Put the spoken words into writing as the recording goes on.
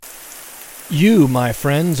You, my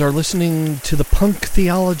friends, are listening to the Punk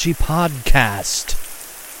Theology Podcast.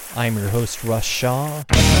 I'm your host, Russ Shaw.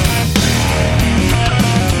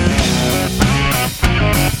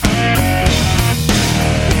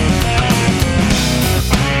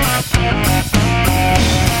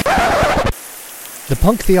 The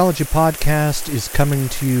Punk Theology Podcast is coming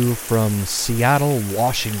to you from Seattle,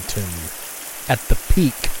 Washington, at the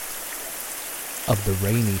peak of the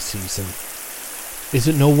rainy season. Is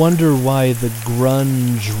it no wonder why the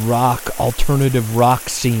grunge rock, alternative rock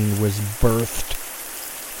scene was birthed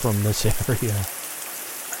from this area?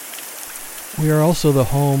 We are also the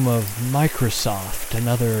home of Microsoft and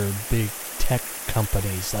other big tech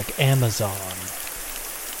companies like Amazon.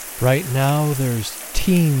 Right now, there's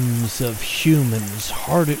teams of humans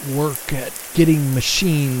hard at work at getting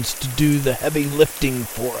machines to do the heavy lifting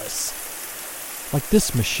for us. Like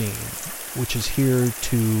this machine, which is here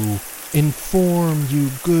to inform you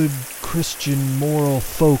good Christian moral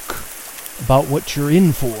folk about what you're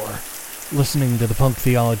in for listening to the Punk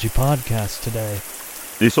Theology Podcast today.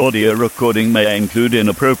 This audio recording may include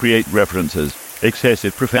inappropriate references,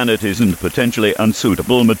 excessive profanities, and potentially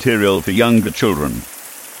unsuitable material for younger children.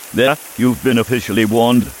 There, you've been officially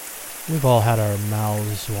warned. We've all had our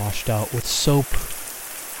mouths washed out with soap,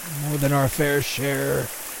 more than our fair share.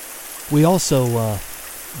 We also,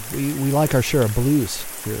 we like our share of blues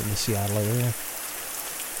here in the Seattle area.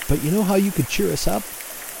 But you know how you could cheer us up?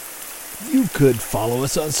 You could follow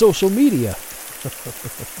us on social media.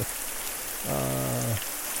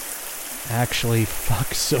 Actually,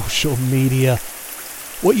 fuck social media.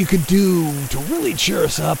 What you could do to really cheer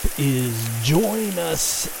us up is join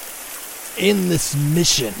us in this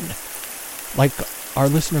mission. Like our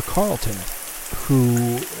listener Carlton,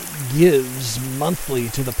 who gives monthly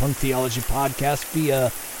to the Punk Theology Podcast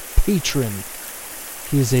via Patreon.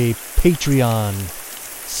 He is a Patreon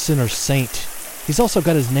sinner saint. He's also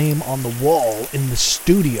got his name on the wall in the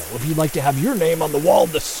studio. If you'd like to have your name on the wall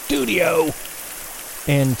in the studio,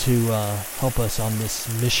 and to help us on this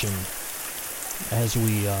mission as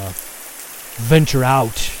we venture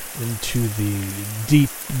out into the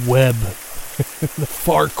deep web, the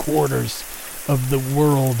far corners of the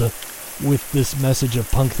world with this message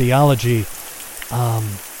of punk theology.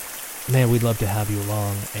 Man, we'd love to have you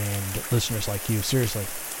along, and listeners like you, seriously,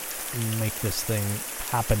 make this thing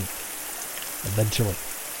happen eventually.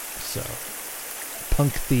 So,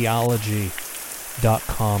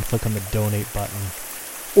 punktheology.com, click on the donate button,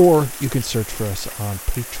 or you can search for us on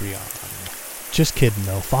Patreon. Just kidding,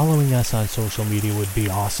 though. Following us on social media would be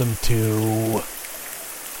awesome, too.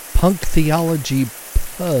 Punk Theology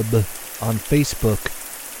Pub on Facebook,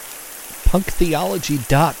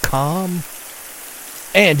 punktheology.com,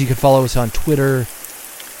 and you can follow us on Twitter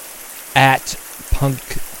at Punk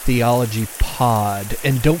Theology Pod.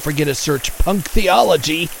 And don't forget to search Punk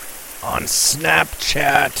Theology on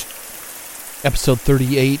Snapchat. Episode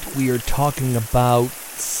 38, we are talking about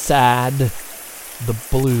S.A.D, the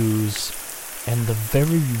blues, and the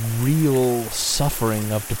very real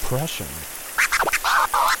suffering of depression.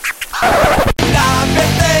 I've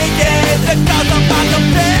been thinking because of my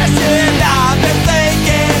depression. I've been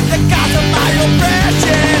thinking because of my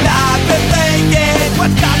oppression. I've been thinking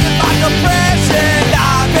what's causing my depression.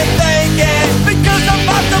 I've been thinking because of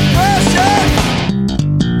my depression.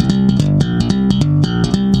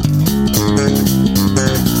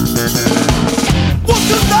 What's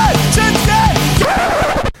the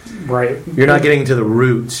name? Right. You're not getting to the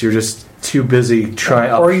roots. You're just too busy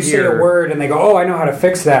trying. Or you say a word and they go, "Oh, I know how to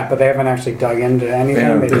fix that," but they haven't actually dug into anything.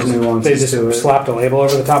 Yeah, they just to it. slapped a label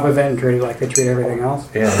over the top of it and treat it like they treat everything else.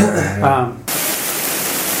 Yeah.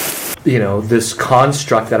 This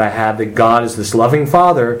construct that I had, that God is this loving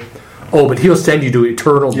Father. Oh, but He'll send you to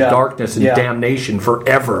eternal darkness and damnation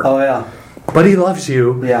forever. Oh, yeah. But He loves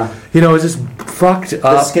you. Yeah. It's just fucked up.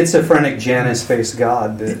 The schizophrenic Janus-faced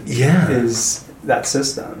God that is that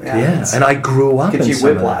system. Yeah. And I grew up in gets you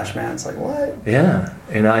some whiplash, man. It's like, what? Yeah.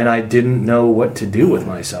 And I didn't know what to do with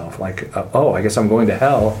myself. Like, I guess I'm going to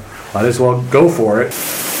hell. Might as well go for it.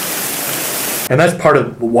 And that's part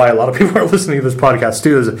of why a lot of people are listening to this podcast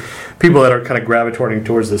too, is people that are kind of gravitating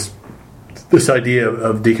towards this idea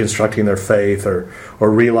of deconstructing their faith or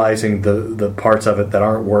realizing the parts of it that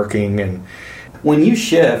aren't working. And when you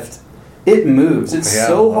shift, it moves. It's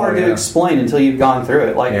so hard to explain until you've gone through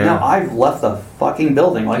it. Like, no, I've left the fucking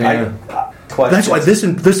building. Like, That's why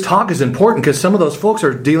this talk is important, because some of those folks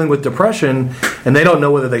are dealing with depression and they don't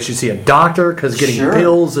know whether they should see a doctor because getting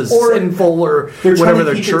pills is sinful or whatever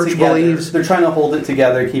their church believes. They're trying to hold it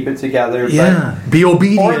together, keep it together. Yeah, be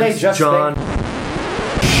obedient, John.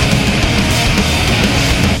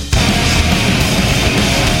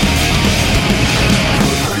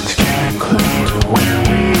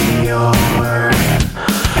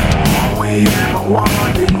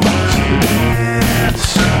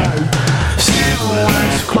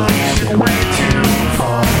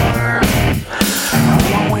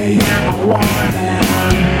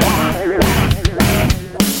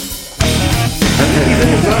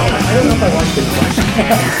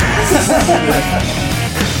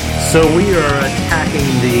 So we are attacking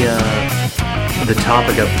the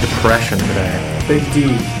topic of depression today. Big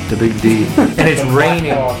D. The big D. And it's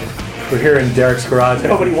raining. We're here in Derek's garage.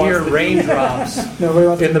 Nobody wants hear the raindrops Nobody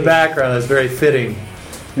wants in the background. It's very fitting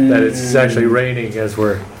that it's actually raining as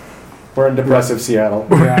we're in depressive Seattle.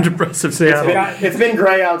 in depressive Seattle. It's been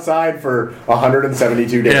gray outside for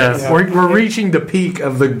 172 days. Yeah, we're reaching the peak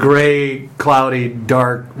of the gray, cloudy,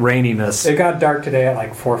 dark raininess. It got dark today at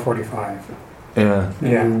like 4:45. Yeah.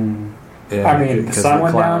 Yeah. I mean, the sun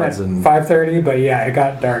went down at 5:30, but yeah, it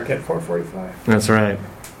got dark at 4:45. That's right.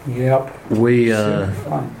 Yep.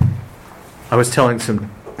 I was telling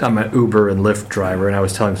I'm an Uber and Lyft driver, and I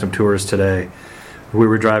was telling some tourists today, we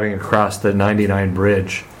were driving across the 99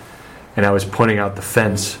 bridge, and I was pointing out the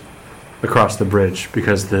fence across the bridge,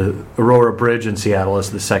 because the Aurora Bridge in Seattle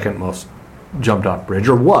is the second most jumped off bridge,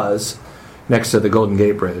 or was, next to the Golden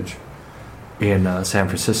Gate Bridge in San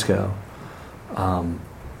Francisco.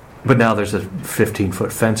 But now there's a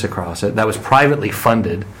 15-foot fence across it that was privately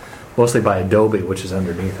funded, mostly by Adobe, which is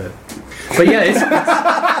underneath it. But yeah,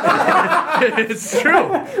 it's true.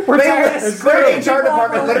 Their HR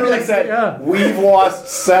department literally said, we've lost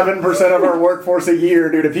 7% of our workforce a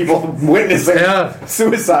year due to people witnessing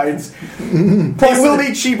suicides. It will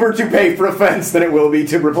be cheaper to pay for a fence than it will be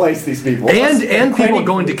to replace these people. And people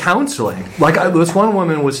going to counseling. Like this one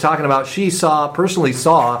woman was talking about, she personally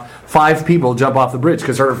saw 5 people jump off the bridge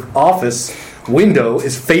because her office window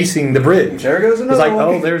is facing the bridge. There goes another It's like, one.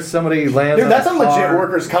 oh, there's somebody landing. Dude, that's a car. legit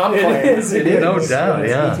workers' comp claim. It is. No doubt,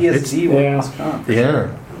 yeah. PTSD workers' comp.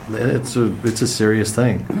 Yeah, it's a serious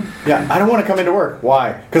thing. Yeah, I don't want to come into work.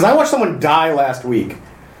 Why? Because I watched someone die last week.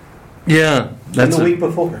 Yeah, That's the week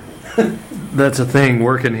before. That's a thing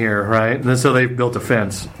working here, right? And so they built a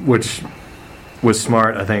fence, which was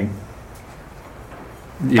smart, I think.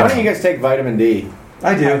 How do you guys take vitamin D?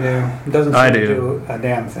 I do. It doesn't seem to do a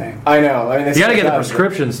damn thing. I know. I mean, you got to get the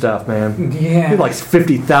prescription stuff, man. Yeah. Like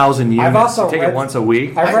 50,000 units. I've also take it once a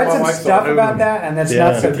week. I've read some stuff about that, and that's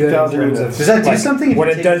not so good in terms of does that do something? what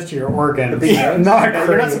it does to your organs. You're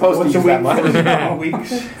not supposed to use that much.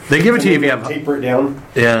 They give it to you if you have... Taper it down.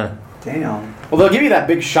 Yeah. Damn. Well, they'll give you that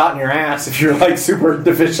big shot in your ass if you're like super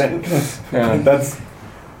deficient. That's.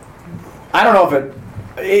 I don't know if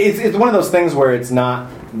it's one of those things where it's not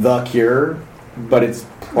the cure, but it's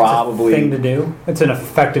probably a thing to do. It's an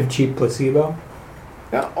effective, cheap placebo.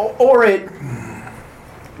 Or it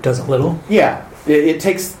does a little. Yeah, it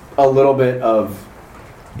takes a little bit of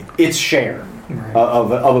its share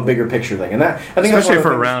of a bigger picture thing, and that I think especially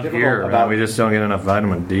for around here, man, we just don't get enough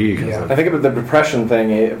vitamin D. I think about the depression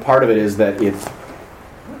thing. Part of it is that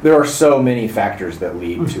there are so many factors that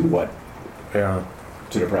lead to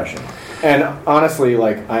to depression, and honestly,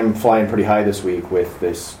 like I'm flying pretty high this week with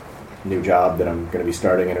this new job that I'm going to be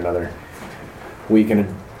starting in another week and a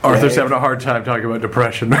day. Arthur's having a hard time talking about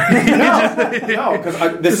depression. No,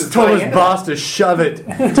 because this is told his boss to shove it,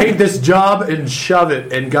 take this job and shove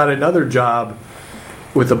it, and got another job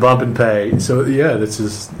with a bump in pay. So yeah,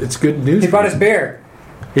 it's good news. He bought his beer.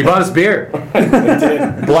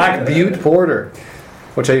 Black Butte Porter,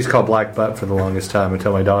 which I used to call Black Butt for the longest time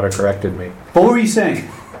until my daughter corrected me. What were you saying?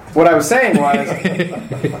 What I was saying was,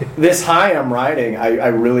 this high I'm riding, I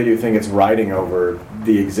really do think it's riding over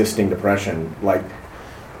the existing depression. Like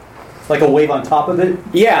a wave on top of it?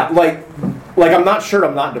 Yeah, like I'm not sure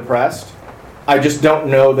I'm not depressed. I just don't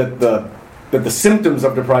know that the symptoms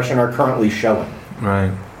of depression are currently showing.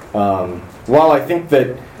 Right. While I think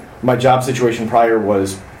that my job situation prior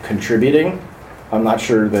was contributing, I'm not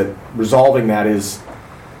sure that resolving that is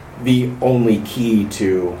the only key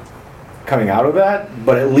to coming out of that,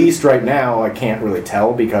 but at least right now I can't really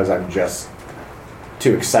tell because I'm just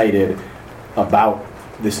too excited about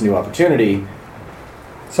this new opportunity.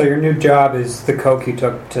 So your new job is the coke you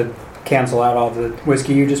took to cancel out all the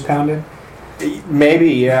whiskey you just pounded?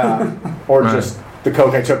 Maybe, yeah. Or just the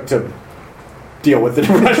coke I took to deal with the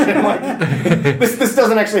depression. Like, this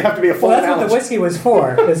doesn't actually have to be a full Well, that's what the whiskey was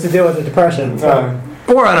for, is to deal with the depression. So.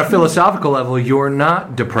 Or on a philosophical level, you're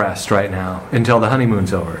not depressed right now until the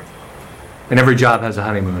honeymoon's over. And every job has a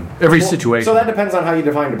honeymoon. Every situation. So that depends on how you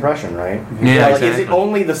define depression, right? Yeah, like, exactly. Is it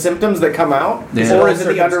only the symptoms that come out? Yeah. Or is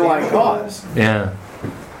it the underlying cause? Yeah.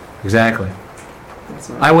 Exactly.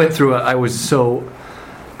 I went through I was so...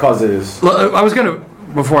 Causes. I was going to,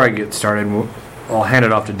 before I get started, I'll hand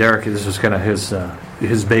it off to Derek. This was kind of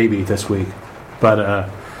his baby this week. But I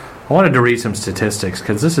wanted to read some statistics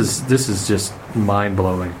because this is just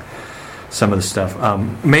mind-blowing. Some of the stuff.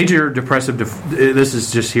 Major depressive... this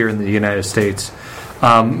is just here in the United States.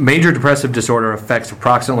 Major depressive disorder affects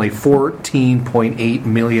approximately 14.8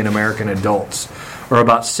 million American adults, or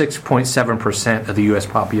about 6.7% of the U.S.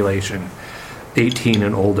 population, 18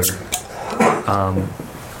 and older.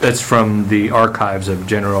 That's from the Archives of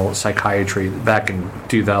General Psychiatry back in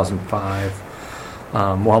 2005.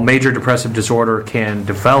 While major depressive disorder can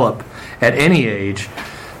develop at any age,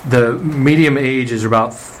 the median age is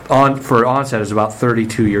for onset is about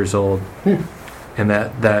 32 years old, and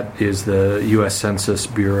that is the U.S. Census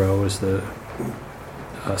Bureau is the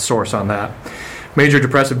source on that. Major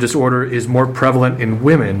depressive disorder is more prevalent in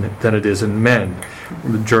women than it is in men.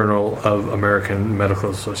 The Journal of American Medical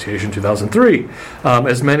Association, 2003.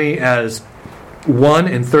 As many as 1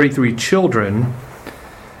 in 33 children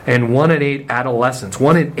and 1 in 8 adolescents.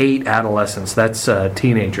 1 in 8 adolescents, that's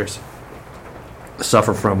teenagers,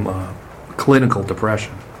 suffer from clinical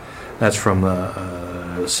depression. That's from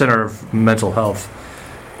the Center of Mental Health,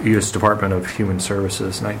 U.S. Department of Human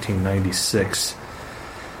Services, 1996.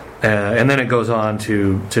 And then it goes on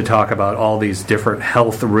to talk about all these different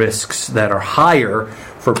health risks that are higher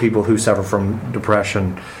for people who suffer from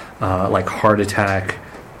depression, like heart attack,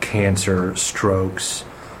 cancer, strokes.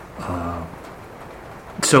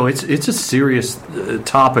 So it's a serious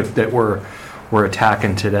topic that we're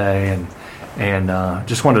attacking today, and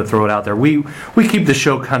just wanted to throw it out there. We keep the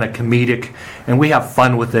show kind of comedic, and we have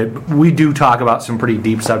fun with it. We do talk about some pretty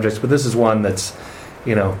deep subjects, but this is one that's,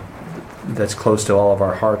 that's close to all of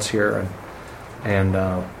our hearts here. And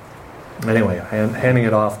anyway, handing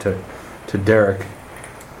it off to Derek.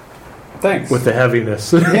 Thanks. With the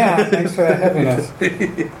heaviness. Yeah, thanks for that heaviness.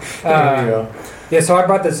 Yeah, so I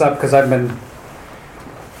brought this up because I've been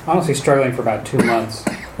honestly struggling for about 2 months.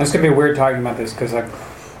 It's going to be weird talking about this because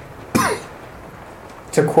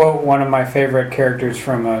to quote one of my favorite characters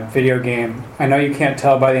from a video game, I know you can't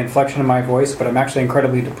tell by the inflection of my voice, but I'm actually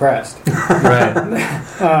incredibly depressed. Right.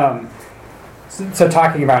 So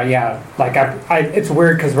talking about it, yeah, like it's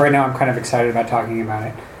weird because right now I'm kind of excited about talking about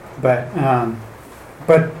it, but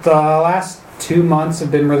the last 2 months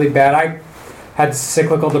have been really bad. I had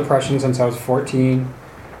cyclical depression since I was 14.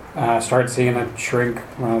 Started seeing it shrink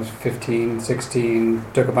when I was 15, 16.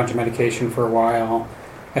 Took a bunch of medication for a while.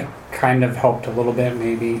 It kind of helped a little bit,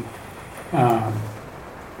 maybe.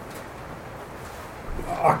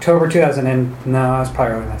 September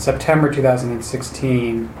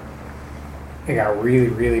 2016. It got really,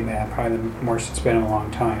 really bad. Probably the worst it's been in a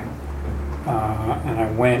long time. And I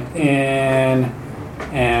went in,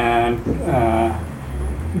 and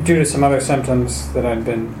due to some other symptoms that I'd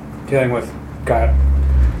been dealing with,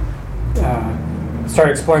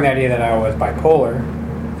 started exploring the idea that I was bipolar.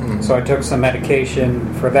 So I took some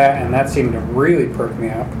medication for that, and that seemed to really perk me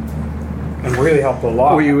up and really helped a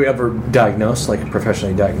lot. Were you ever diagnosed, like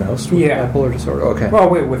professionally diagnosed with bipolar disorder? Okay. Well,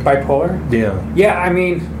 wait, with bipolar? Yeah. Yeah, I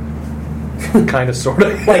mean... kind of, sort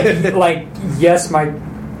of. Yes, I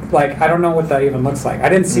don't know what that even looks like. I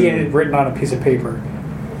didn't see it written on a piece of paper.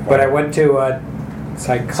 But I went to a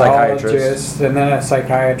psychologist and then a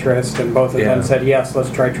psychiatrist, and both of them said, yes, let's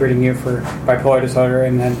try treating you for bipolar disorder,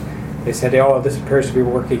 and then they said, oh, this appears to be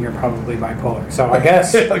working, you're probably bipolar. So I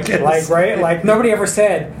guess, nobody ever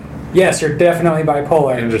said, yes, you're definitely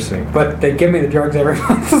bipolar. Interesting. But they give me the drugs every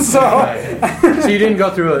month, so... So you didn't go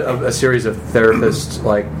through a series of therapists,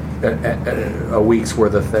 like a week's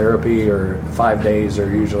worth of therapy, or 5 days, or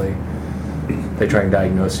usually they try and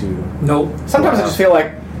diagnose you? Nope. Sometimes I just feel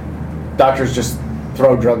like doctors just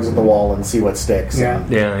throw drugs at the wall and see what sticks. Yeah.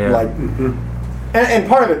 And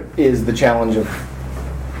part of it is the challenge of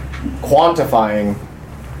quantifying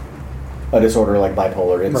a disorder like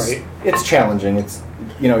bipolar. It's challenging. It's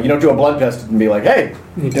you don't do a blood test and be like, hey,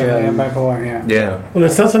 you definitely have bipolar. Yeah. Well,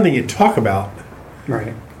 it's not something you talk about.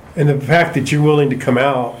 Right. And the fact that you're willing to come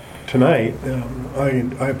out tonight, I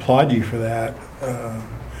applaud you for that.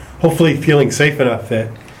 Hopefully feeling safe enough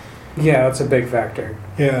that... Yeah, that's a big factor.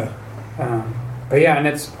 Yeah. But yeah, and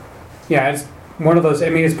it's one of those, I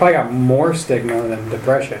mean, it's probably got more stigma than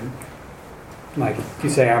depression. Like, you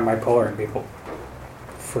say I'm bipolar and people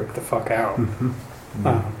freak the fuck out.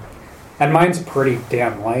 And mine's pretty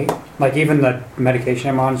damn light. Like, even the medication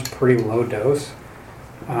I'm on is pretty low dose.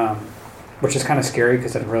 Which is kind of scary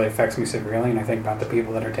because it really affects me severely, and I think about the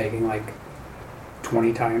people that are taking like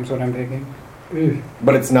 20 times what I'm taking.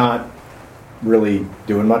 But it's not really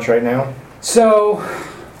doing much right now. So,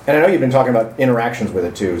 and I know you've been talking about interactions with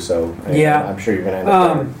it too. So yeah, I'm sure you're going to end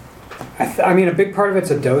up there. I mean, a big part of it's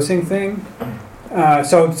a dosing thing.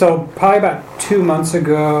 So probably about 2 months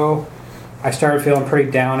ago, I started feeling pretty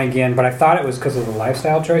down again, but I thought it was because of the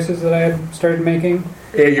lifestyle choices that I had started making.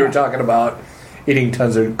 Yeah, you were talking about eating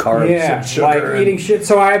tons of carbs and sugar. Like eating shit.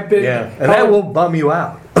 So I've been... Yeah, and that will bum you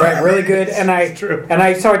out. Right, really good. And I took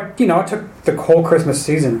the whole Christmas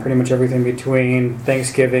season, pretty much everything between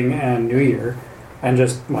Thanksgiving and New Year, and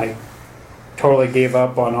just like totally gave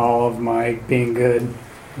up on all of my being good,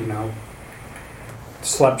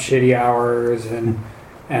 slept shitty hours and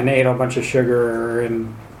ate a bunch of sugar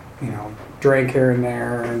and drank here and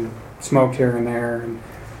there and smoked here and there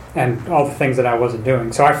and all the things that I wasn't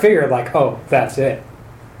doing. So I figured like, oh, that's it,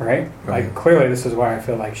 right? Like clearly this is why I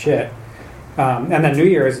feel like shit. And then New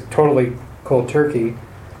Year is totally cold turkey,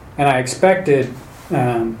 and I expected.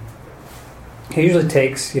 It usually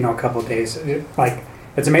takes a couple of days.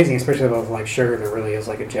 It's amazing, especially with like sugar. There really is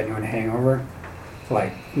like a genuine hangover.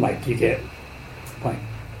 Like you get like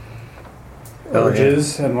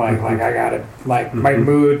urges and like I got it. Like my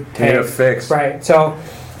mood takes need a fix. Right. So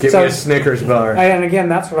give me a Snickers bar. And again,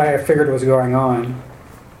 that's what I figured was going on.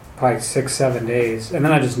 Probably 6-7 days, and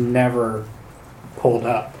then I just never pulled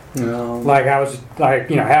up. No. Like I was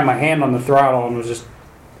had my hand on the throttle and was just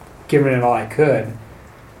giving it all I could.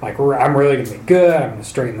 Like I'm really gonna be good. I'm gonna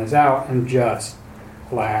straighten this out, and just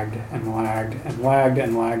lagged and lagged and lagged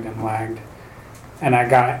and lagged and lagged.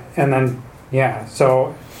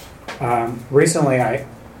 So recently I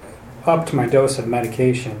upped my dose of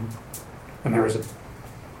medication, and there was a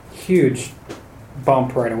huge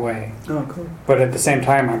bump right away. Oh, cool. But at the same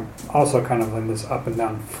time, I'm also kind of in this up and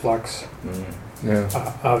down flux.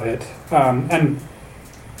 Of it, and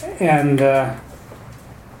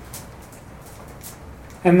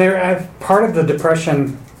there, part of the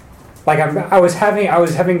depression, like I was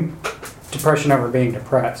having depression over being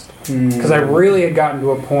depressed because I really had gotten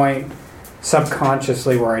to a point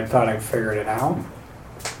subconsciously where I thought I'd figured it out,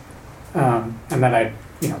 and that I'd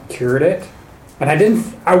cured it, and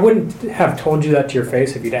I wouldn't have told you that to your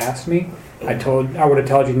face if you'd asked me. I would have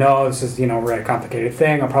told you, no, this is, a really complicated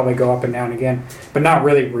thing. I'll probably go up and down again. But not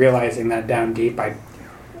really realizing that down deep, I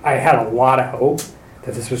had a lot of hope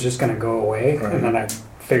that this was just going to go away. Right. And then I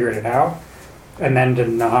figured it out. And then to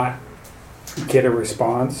not get a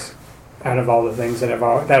response out of all the things that have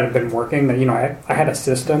been working, that, I had a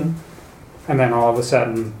system. And then all of a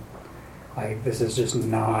sudden, like, this is just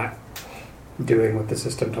not doing what the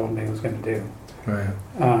system told me it was going to do. Right.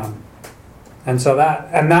 And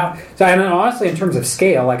then honestly, in terms of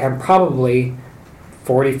scale, like I'm probably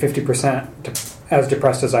 40-50% as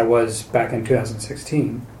depressed as I was back in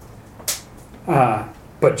 2016.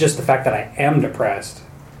 But just the fact that I am depressed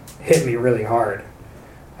hit me really hard.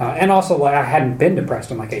 And also, like, I hadn't been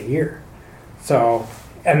depressed in like a year. So,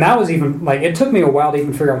 and that was even, like, it took me a while to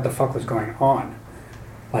even figure out what the fuck was going on.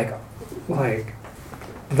 Like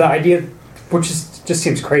the idea, which just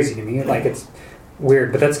seems crazy to me, like it's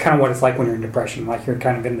weird, but that's kind of what it's like when you're in depression. Like you're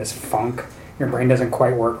kind of in this funk. Your brain doesn't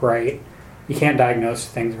quite work right. You can't diagnose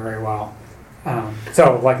things very well.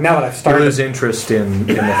 So like now that I've started, you lose interest in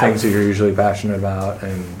the things that you're usually passionate about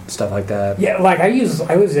and stuff like that. Yeah, like I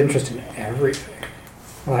lose interest in everything.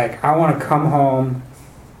 Like I want to come home,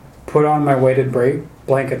 put on my weighted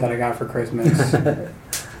blanket that I got for Christmas,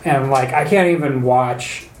 and like I can't even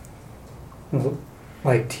watch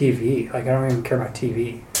like TV. Like I don't even care about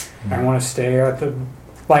TV. I want to stay at the,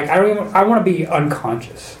 like, I want to be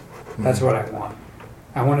unconscious. That's what I want.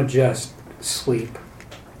 I want to just sleep.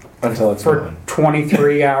 Until it's for gone.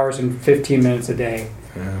 23 hours and 15 minutes a day.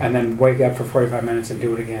 Yeah. And then wake up for 45 minutes and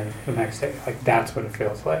do it again the next day. Like, that's what it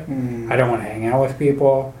feels like. I don't want to hang out with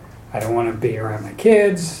people. I don't want to be around my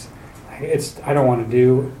kids. I don't want to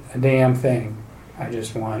do a damn thing. I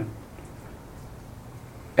just want.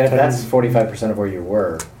 And if that's 45% of where you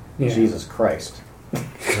were, Jesus Christ.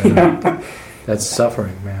 That's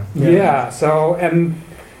suffering, man. Yeah. So and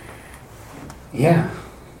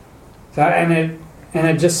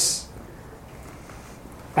it just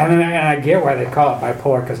and I get why they call it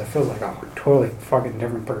bipolar, because it feels like a totally fucking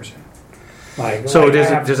different person. Like, so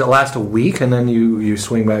does it last a week and then you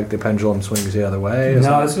swing back, the pendulum swings the other way?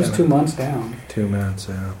 No, this was 2 months down. 2 months,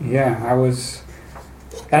 yeah. Yeah, I was.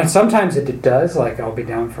 And sometimes it does, like I'll be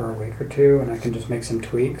down for a week or two and I can just make some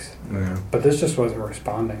tweaks. Yeah. But this just wasn't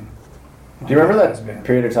responding. Do you remember that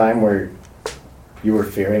period of time where you were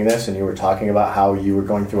fearing this and you were talking about how you were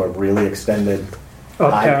going through a really extended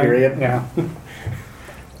high period? Yeah.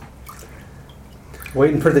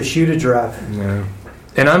 Waiting for the shoe to drop. Yeah.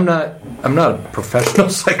 And I'm not a professional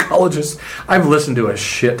psychologist. I've listened to a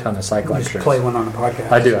shit ton of psych lectures. Just play one on a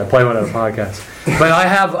podcast. I do. I play one on a podcast. But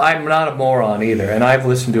I'm not a moron either. And I've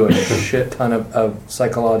listened to a shit ton of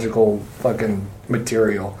psychological fucking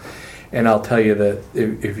material. And I'll tell you that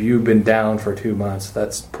if you've been down for 2 months,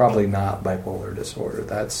 that's probably not bipolar disorder.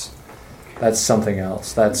 That's something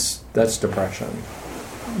else. That's depression.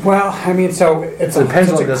 Well, I mean, so it's The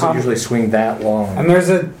pendulum such a doesn't usually swing that long. And there's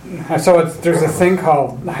a thing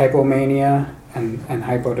called hypomania and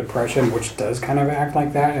hypodepression, which does kind of act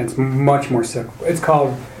like that, and it's much more simple. It's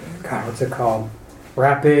called, God, what's it called?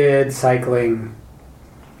 Rapid cycling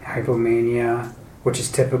hypomania, which is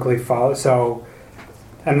typically followed. So,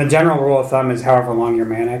 and the general rule of thumb is however long you're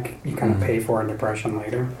manic, you kind of pay for in depression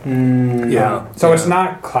later. So it's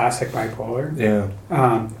not classic bipolar. Yeah.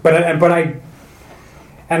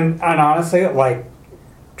 And honestly, like,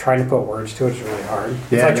 trying to put words to it is really hard.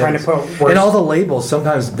 It's Yeah, like trying to put words. And all the labels,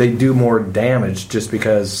 sometimes they do more damage just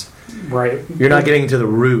because right. you're not getting to the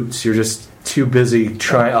roots. You're just too busy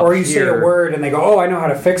trying. Or you say a word and they go, "Oh, I know how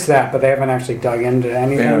to fix that,but they haven't actually dug into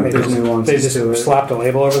anything. Yeah, they just slapped a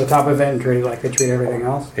label over the top of it and treat it like they treat everything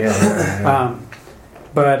else. Yeah.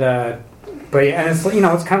 But yeah, and it's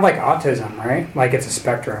it's kind of like autism, right? Like it's a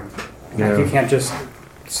spectrum. Like you can't just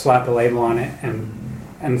slap a label on it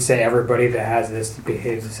and say everybody that has this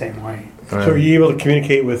behaves the same way. So are you able to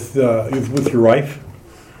communicate with your wife?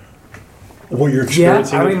 What you're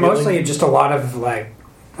experiencing? Yeah, I mean, mostly just a lot of like,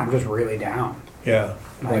 I'm just really down. Yeah.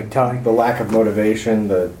 Like telling the lack of motivation,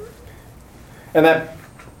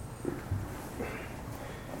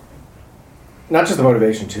 not just the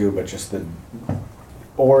motivation too, but just the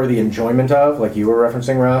enjoyment of, like you were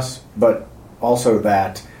referencing, Russ, but also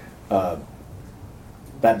that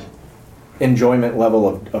enjoyment level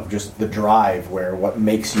of just the drive, where what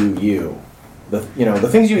makes you, the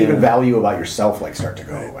things you even value about yourself, like, start to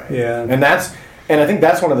go away. Yeah. And I think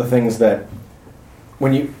that's one of the things that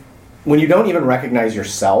when you don't even recognize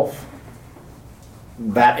yourself,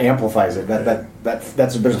 that amplifies it.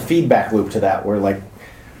 There's a feedback loop to that, where, like,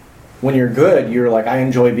 when you're good, you're like, I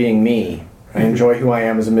enjoy being me. I enjoy who I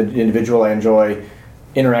am as an individual. I enjoy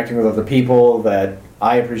interacting with other people that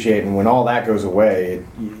I appreciate. And when all that goes away,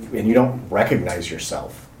 and you don't recognize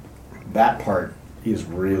yourself, that part is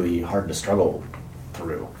really hard to struggle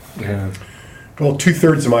through. Yeah. Well,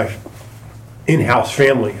 2/3 of my in-house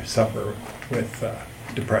family suffer with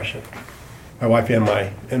depression. My wife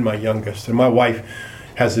and my youngest. And my wife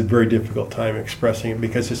has a very difficult time expressing it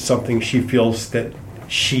because it's something she feels that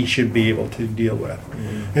she should be able to deal with.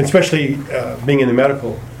 And especially being in the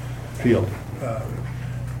medical field.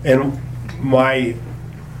 And my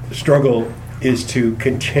struggle is to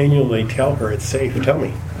continually tell her it's safe. Tell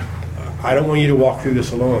me. I don't want you to walk through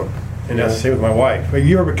this alone. And that's the same with my wife. Have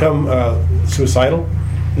you ever become suicidal?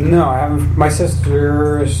 No, I haven't. My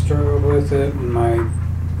sister struggled with it, and I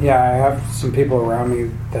have some people around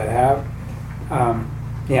me that have.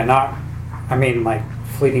 Like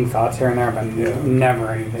fleeting thoughts here and there, but never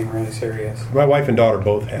anything really serious. My wife and daughter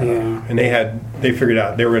both have. Yeah. And they figured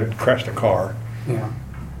out they were crashed a car. Yeah.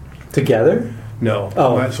 Together? No.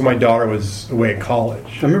 Oh. So my daughter was away at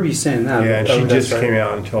college. I remember you saying that. Yeah, and she just came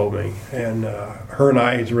out and told me. And her and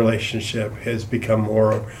I's relationship has become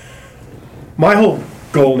more. My whole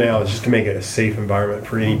goal now is just to make it a safe environment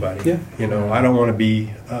for anybody. Yeah. I don't want to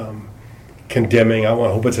be condemning. I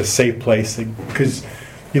hope it's a safe place, because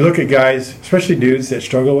you look at guys, especially dudes that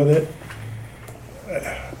struggle with it,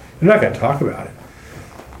 they're not going to talk about it.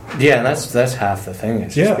 Yeah, and that's half the thing.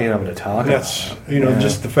 It's just being able to talk about it.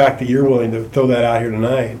 Just the fact that you're willing to throw that out here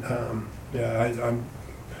tonight. I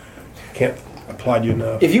can't applaud you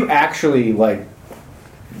enough. If you actually, like,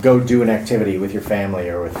 go do an activity with your family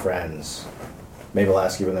or with friends, maybe I'll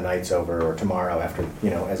ask you when the night's over or tomorrow after,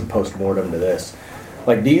 as a post-mortem to this,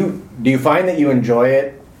 like, do you find that you enjoy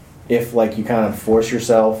it if, like, you kind of force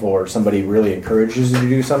yourself or somebody really encourages you to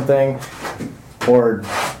do something? Or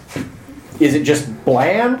is it just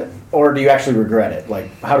bland, or do you actually regret it?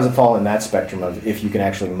 Like, how does it fall in that spectrum of if you can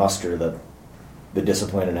actually muster the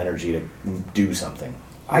discipline and energy to do something?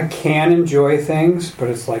 I can enjoy things, but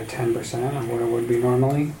it's like 10% of what it would be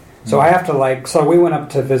normally. So I have to so we went up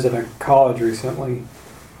to visit a college recently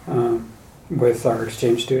with our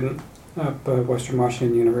exchange student up at Western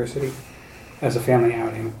Washington University as a family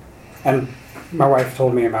outing. And my wife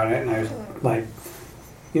told me about it, and I was like,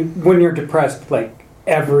 when you're depressed, like,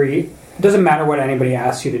 it doesn't matter what anybody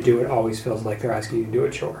asks you to do, it always feels like they're asking you to do a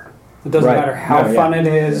chore. It doesn't matter how fun it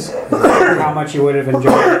is, how much you would have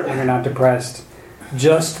enjoyed it, and you're not depressed.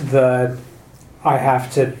 Just I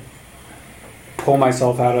have to pull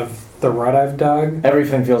myself out of the rut I've dug.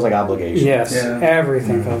 Everything feels like obligation. Yes,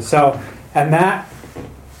 everything feels so.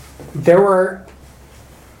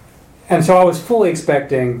 And so I was fully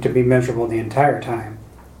expecting to be miserable the entire time,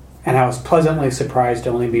 and I was pleasantly surprised to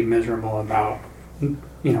only be miserable about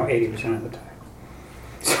 80% of the time.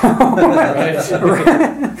 So,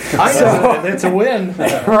 it's a win.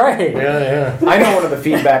 Right. Yeah. I know one of the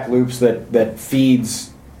feedback loops that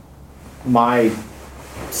feeds my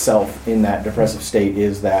self in that depressive state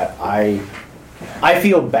is that I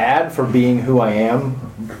feel bad for being who I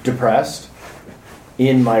am, depressed,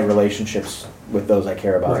 in my relationships with those I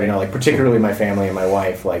care about. Right. You know, like particularly my family and my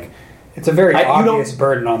wife. Like, it's a very you obvious don't-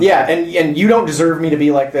 burden on yeah, them. and you don't deserve me to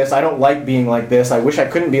be like this. I don't like being like this. I wish I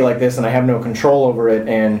couldn't be like this, and I have no control over it.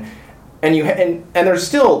 And there's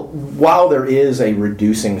still, while there is a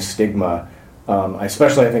reducing stigma,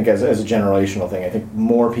 especially I think as a generational thing, I think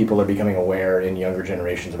more people are becoming aware in younger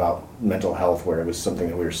generations about mental health, where it was something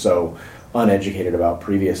that we were so uneducated about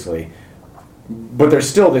previously. But there's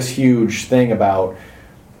still this huge thing about,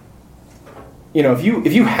 you know,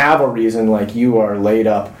 if you have a reason, like you are laid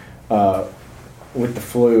up with the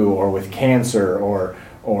flu or with cancer, or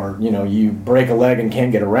you know, you break a leg and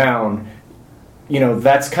can't get around, you know,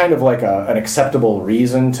 that's kind of like an acceptable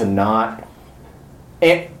reason to not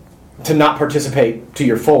participate to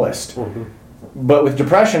your fullest. Mm-hmm. But with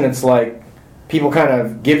depression, it's like people kind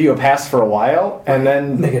of give you a pass for a while, and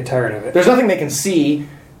then they get tired of it. There's nothing they can see,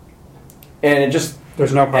 and it just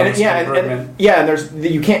there's no promise of improvement. And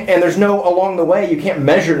there's no along the way. You can't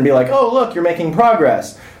measure it and be like, oh look, you're making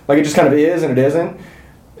progress. Like, it just kind of is and it isn't.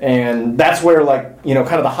 And that's where, like, you know,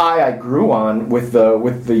 kind of the high I grew on with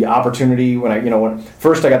the opportunity when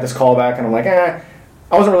first I got this call back, and I'm like, I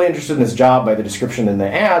wasn't really interested in this job by the description in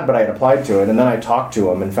the ad, but I had applied to it, and then I talked to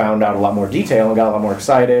them and found out a lot more detail and got a lot more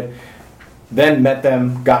excited. Then met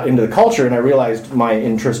them, got into the culture, and I realized my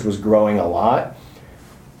interest was growing a lot.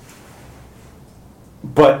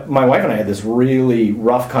 But my wife and I had this really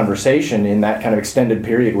rough conversation in that kind of extended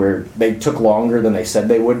period where they took longer than they said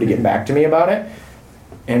they would to get back to me about it.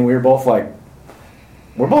 And we were both like,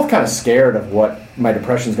 we're both kind of scared of what my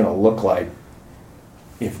depression's going to look like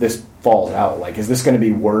if this falls out. Like, is this going to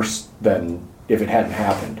be worse than if it hadn't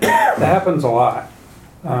happened? That happens a lot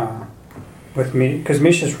with me, because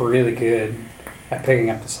Misha's really good at picking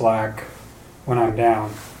up the slack when I'm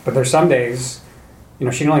down. But there's some days, you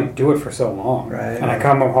know, she can only do it for so long. Right. And I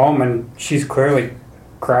come home and she's clearly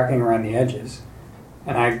cracking around the edges.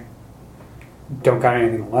 And I don't got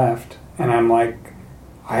anything left. And I'm like,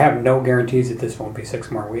 I have no guarantees that this won't be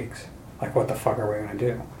 6 more weeks. Like, what the fuck are we going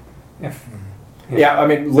to do? Yeah, I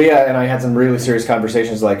mean, Leah and I had some really serious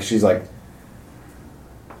conversations. Like, she's like,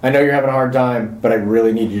 I know you're having a hard time, but I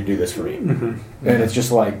really need you to do this for me. Mm-hmm. And it's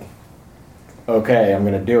just like, okay, I'm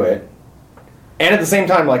going to do it. And at the same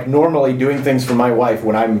time, like, normally doing things for my wife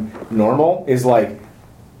when I'm normal is like,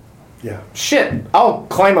 yeah, shit, I'll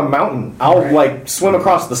climb a mountain. I'll like swim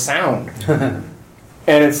across the Sound.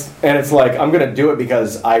 And it's like, I'm going to do it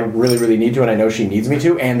because I really, really need to, and I know she needs me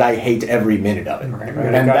to, and I hate every minute of it. Right.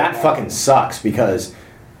 And that fucking sucks, because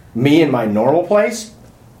me in my normal place,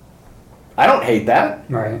 I don't hate that.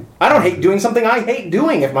 Right. I don't hate doing something I hate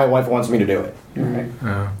doing if my wife wants me to do it.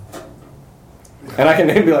 Right. And I can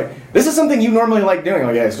be like, this is something you normally like doing.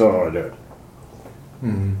 Like, yeah, I still don't want to do it.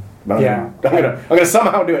 Mm-hmm. But Yeah. I'm gonna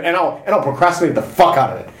somehow do it, and I'll procrastinate the fuck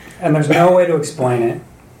out of it. And there's no way to explain it.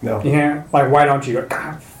 No. Yeah, like, why don't you?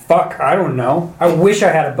 God, fuck, I don't know. I wish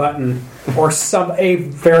I had a button or a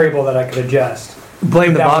variable that I could adjust.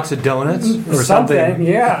 Blame the box of donuts or something.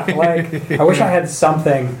 Yeah, like, I wish I had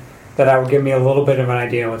something that would give me a little bit of an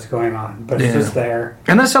idea of what's going on, but it's just there.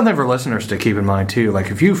 And that's something for listeners to keep in mind too. Like,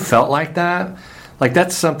 if you felt like that, like,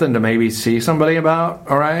 that's something to maybe see somebody about,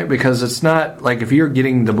 all right? Because it's not like, if you're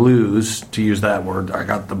getting the blues, to use that word, I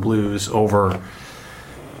got the blues over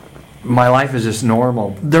my life is just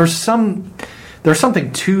normal. There's something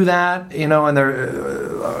to that, you know,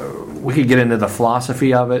 and we could get into the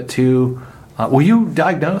philosophy of it too. Were you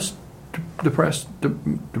diagnosed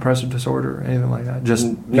depressive disorder, anything like that? Just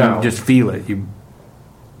no. You just feel it.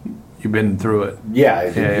 You've been through it.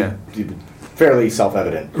 Yeah. Fairly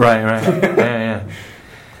self-evident. Right. yeah.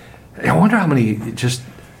 I wonder how many. Just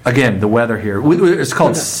again, the weather here. It's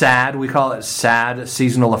called S.A.D. We call it S.A.D,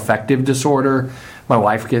 seasonal affective disorder. My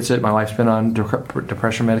wife gets it. My wife's been on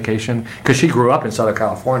depression medication because she grew up in Southern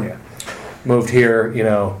California, moved here, you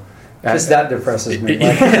know. Just that depresses me.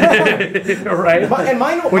 Right?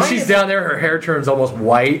 When she's down there, her hair turns almost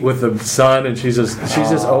white with the sun, and she's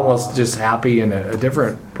just almost just happy and a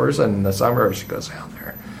different person in the summer if she goes down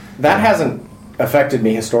there. That hasn't affected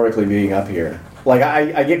me historically being up here. Like,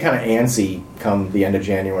 I get kind of antsy come the end of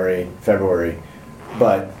January, February,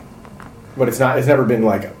 but it's never been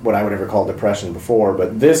like what I would ever call depression before.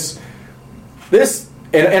 But this,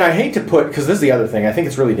 and I hate to put, because this is the other thing, I think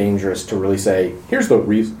it's really dangerous to really say, here's the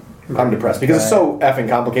reason I'm depressed, because it's so effing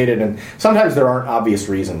complicated, and sometimes there aren't obvious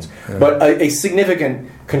reasons. Yeah. But a significant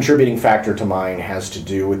contributing factor to mine has to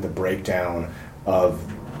do with the breakdown of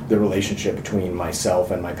the relationship between myself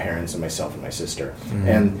and my parents and myself and my sister. Mm-hmm.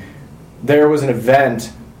 And there was an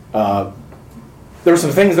event. There were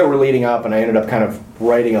some things that were leading up, and I ended up kind of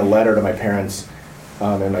writing a letter to my parents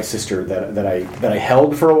and my sister that I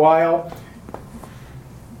held for a while.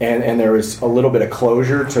 And there was a little bit of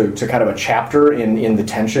closure to kind of a chapter in the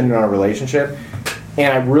tension in our relationship.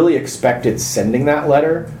 And I really expected sending that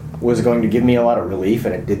letter was going to give me a lot of relief,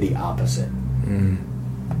 and it did the opposite.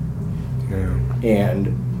 Yeah.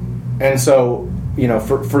 And so,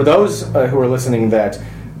 for those who are listening that,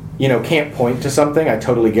 can't point to something, I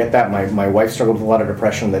totally get that. My wife struggled with a lot of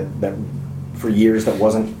depression that for years that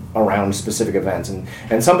wasn't around specific events.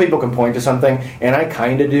 And some people can point to something, and I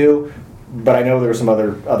kind of do, but I know there are some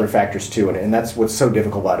other factors too. And that's what's so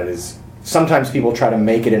difficult about it is sometimes people try to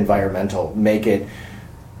make it environmental, make it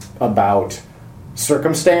about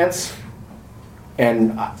circumstance.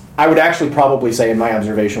 And I would actually probably say, in my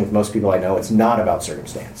observation with most people I know, it's not about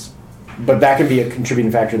circumstance. But that can be a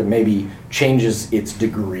contributing factor that maybe changes its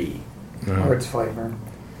degree. Or its flavor.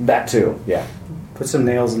 That too, yeah. Put some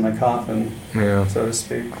nails in the coffin, Yeah. so to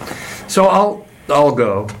speak. So I'll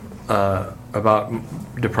go about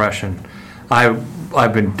depression.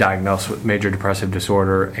 I've been diagnosed with major depressive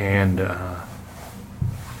disorder and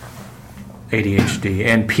ADHD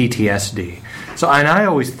and PTSD. So and I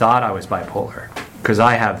always thought I was bipolar because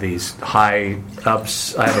I have these high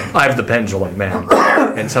ups. I have the pendulum, man.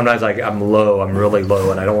 And sometimes I'm low. I'm really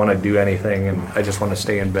low, and I don't want to do anything, and I just want to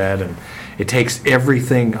stay in bed. And it takes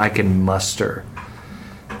everything I can muster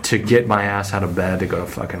to get my ass out of bed to go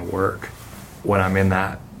to fucking work when I'm in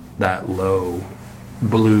that low,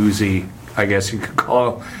 bluesy, I guess you could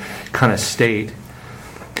call, kind of state.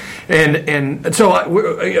 And so I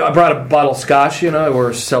brought a bottle of scotch.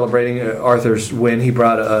 We're celebrating Arthur's win. He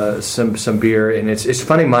brought some beer, and it's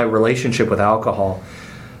funny my relationship with alcohol.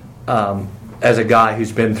 As a guy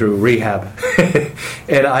who's been through rehab,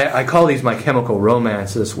 and I call these my chemical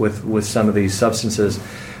romances with some of these substances.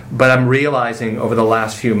 But I'm realizing over the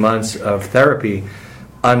last few months of therapy,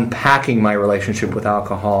 unpacking my relationship with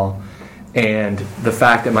alcohol, and the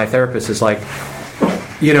fact that my therapist is like,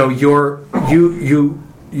 you're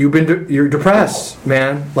depressed,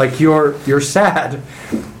 man. Like you're sad.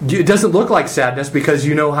 It doesn't look like sadness because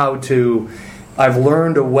you know how to. I've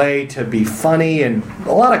learned a way to be funny, and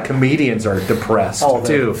a lot of comedians are depressed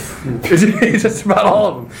too. Just about all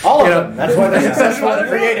of them. All of them. That's why they're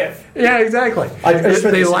creative. Yeah, exactly. I just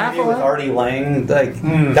read they this laugh interview a with lot. Artie Lang.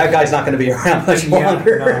 That guy's not going to be around much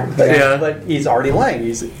longer. Yeah. But he's Artie Lang.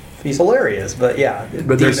 He's hilarious. But yeah.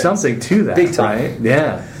 But there's something to that, Big time. right?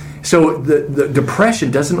 Yeah. So the depression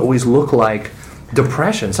doesn't always look like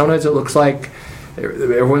depression. Sometimes it looks like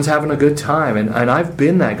everyone's having a good time, and I've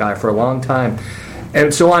been that guy for a long time,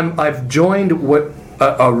 and so I've joined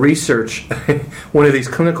a research, one of these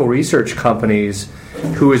clinical research companies,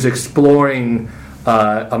 who is exploring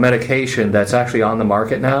a medication that's actually on the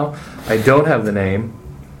market now. I don't have the name.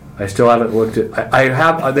 I still haven't looked at. I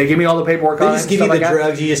have. They give me all the paperwork. They on just it, give you stuff the like that.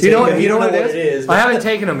 drugs. You just You take know them. you know what it is. I haven't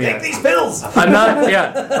taken them yet. Take these pills. I'm not.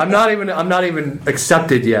 Yeah, I'm not even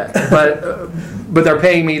accepted yet. But they're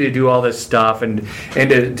paying me to do all this stuff and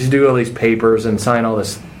to do all these papers and sign all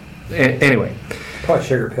this. Anyway, Probably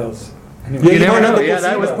sugar pills. you never know. Yeah,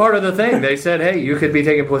 that was part of the thing. They said, hey, you could be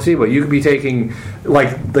taking placebo. You could be taking,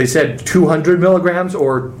 like they said, 200 milligrams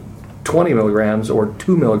or 20 milligrams or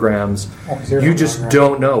 2 milligrams. You just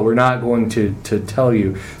don't know. We're not going to tell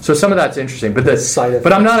you. So some of that's interesting.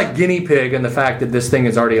 But I'm not a guinea pig in the fact that this thing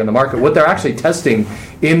is already on the market. What they're actually testing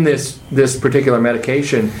in this particular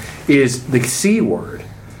medication is the C word.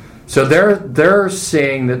 So they're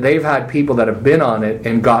saying that they've had people that have been on it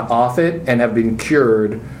and got off it and have been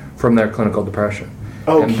cured from their clinical depression.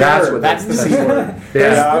 Oh, and that's the C word.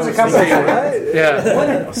 Yeah. There's a company, right?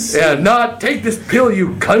 Yeah. Yeah, not take this pill,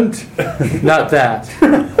 you cunt. Not that.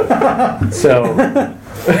 So.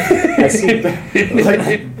 I see.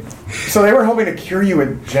 So they were hoping to cure you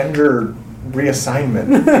with gender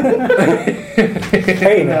reassignment.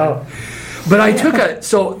 Hey, no. But I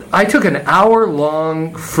took an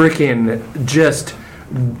hour-long freaking just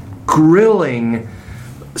grilling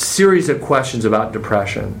series of questions about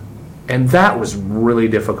depression. And that was really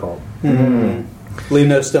difficult. Mm-hmm. Leave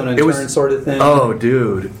no stone unturned sort of thing. Oh,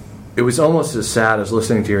 dude. It was almost as sad as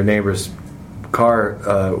listening to your neighbor's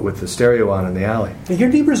car with the stereo on in the alley. Your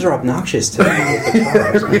neighbors are obnoxious to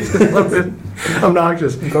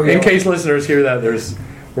Obnoxious. In case listeners hear that,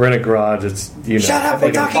 we're in a garage. It's Shut up!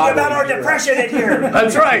 We're talking about our depression in here.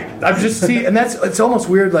 That's right. I'm just and it's almost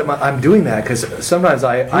weird. Like I'm doing that because sometimes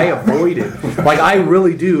I avoid it. Like I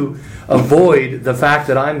really do avoid the fact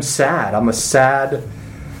that I'm sad. I'm a sad,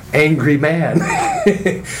 angry man,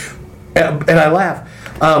 and I laugh.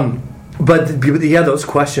 But yeah, those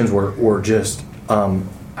questions were just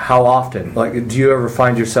how often? Like, do you ever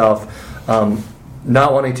find yourself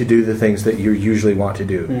not wanting to do the things that you usually want to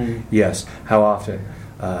do? Yes. How often?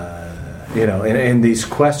 And these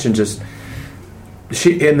questions just.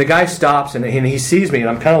 And the guy stops and he sees me, and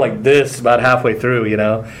I'm kind of like this about halfway through,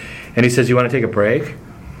 and he says, "You want to take a break?"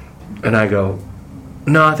 And I go,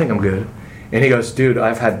 "No, I think I'm good." And he goes, "Dude,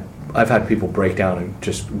 I've had people break down and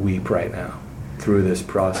just weep right now through this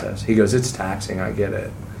process." He goes, "It's taxing, I get it."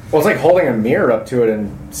 Well, it's like holding a mirror up to it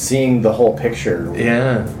and seeing the whole picture.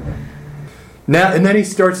 Yeah. Now and then he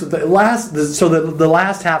starts with the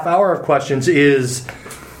last half hour of questions is.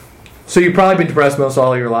 So you've probably been depressed most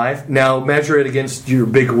all of your life. Now measure it against your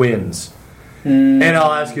big wins. And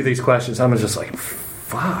I'll ask you these questions. I'm just like,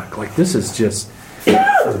 fuck, like this is just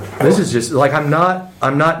like I'm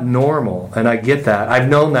not normal, and I get that. I've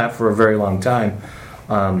known that for a very long time.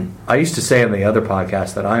 I used to say on the other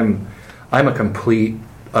podcast that I'm a complete,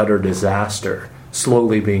 utter disaster,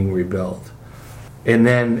 slowly being rebuilt. And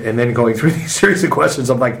then going through these series of questions,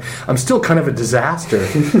 I'm like, I'm still kind of a disaster,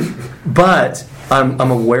 but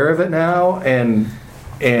I'm aware of it now, and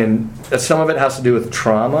some of it has to do with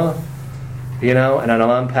trauma, and I'm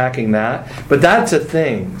unpacking that. But that's a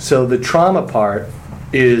thing. So the trauma part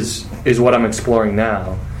is what I'm exploring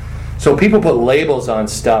now. So people put labels on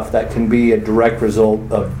stuff that can be a direct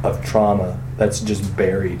result of trauma that's just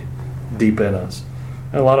buried deep in us.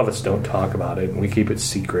 And a lot of us don't talk about it, and we keep it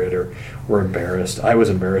secret, or we're embarrassed. I was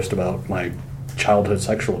embarrassed about my childhood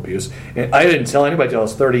sexual abuse, and I didn't tell anybody till I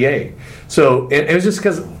was 38. So it was just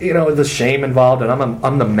because the shame involved, and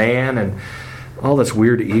I'm the man, and all this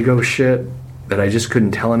weird ego shit that I just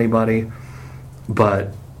couldn't tell anybody.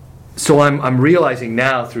 But so I'm realizing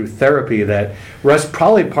now through therapy that, Russ,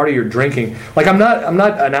 probably part of your drinking. Like I'm not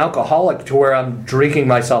an alcoholic to where I'm drinking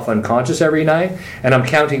myself unconscious every night, and I'm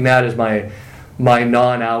counting that as my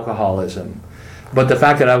non-alcoholism. But the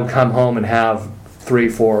fact that I would come home and have 3,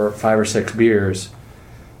 4, 5, or 6 beers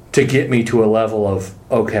to get me to a level of,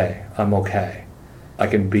 okay, I'm okay. I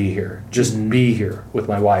can be here. Just be here with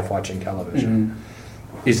my wife watching television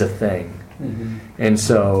is a thing. And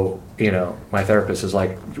so, my therapist is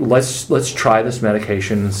like, let's try this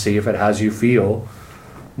medication and see if it has you feel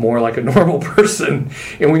more like a normal person.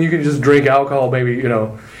 And when you can just drink alcohol, maybe,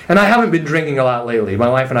 And I haven't been drinking a lot lately. My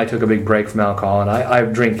wife and I took a big break from alcohol, and I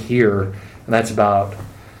drink here, and that's about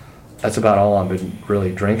all I've been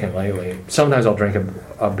really drinking lately. Sometimes I'll drink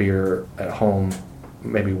a beer at home,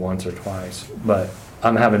 maybe once or twice, but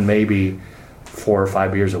I'm having maybe 4 or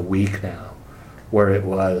 5 beers a week now, where it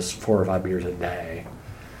was 4 or 5 beers a day,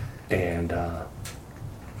 and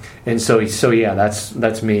so yeah,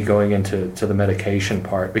 that's me going into the medication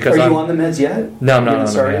part. Because are you on the meds yet? No, I'm not on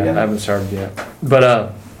the meds. I haven't started yet, but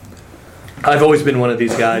I've always been one of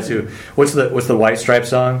these guys who what's the White Stripes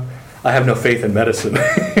song? I have no faith in medicine.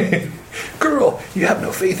 Girl, you have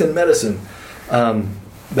no faith in medicine.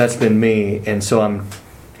 That's been me, and so I'm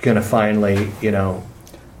gonna finally,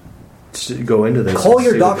 go into this. Call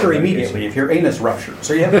your doctor immediately if your anus ruptures.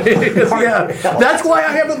 So you have that's why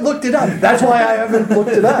I haven't looked it up. That's why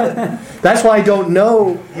I don't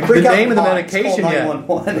know the name of the medication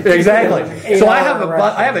yet. Exactly. So I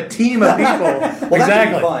have a team of people. Well,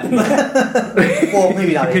 exactly. Fun. Well,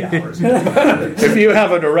 maybe not 8 hours. If you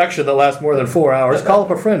have an erection that lasts more than 4 hours, call up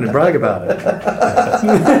a friend and brag about it.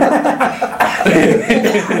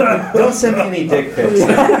 Don't send me any dick pics.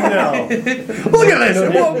 No. Look at this.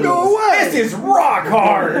 It won't go away. This is rock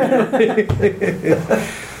hard.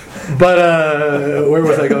 But where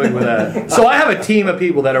was I going with that? So I have a team of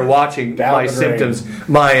people that are watching my symptoms,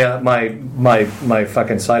 my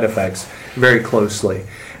fucking side effects very closely.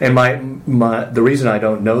 And the reason I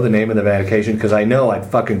don't know the name of the medication, because I know I'd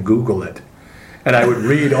fucking Google it, and I would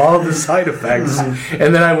read all of the side effects,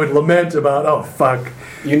 and then I would lament about, oh fuck,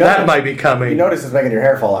 that might be coming. You notice it's making your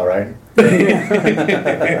hair fall out, right?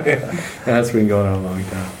 That's been going on a long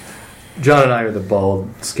time. John and I are the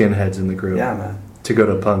bald skinheads in the group. Yeah, man. To go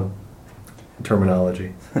to punk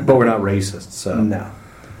terminology, but we're not racist, so no.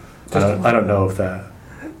 I don't know if that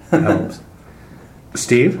helps.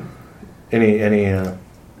 Steve, any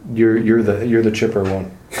you're the chipper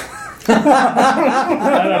one. I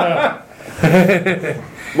don't know.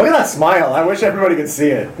 Look at that smile. I wish everybody could see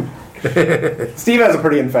it. Steve has a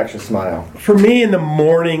pretty infectious smile. For me, in the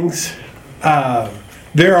mornings,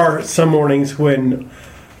 there are some mornings when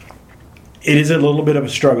it is a little bit of a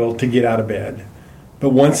struggle to get out of bed. But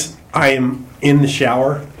once I am in the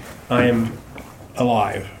shower, I am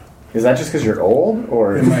alive. Is that just because you're old?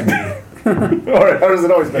 Or it might be. or has it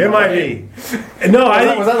always been? It might be. No,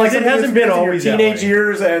 was that like it hasn't been always teenage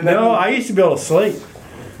years? And no, I used to be able to sleep.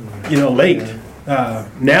 late.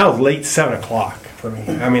 Now it's late 7 o'clock for me.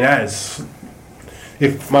 I mean, that is.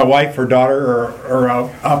 If my wife or daughter are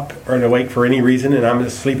up or awake for any reason and I'm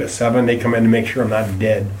asleep at 7, they come in to make sure I'm not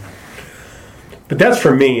dead. But that's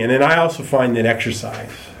for me. And then I also find that exercise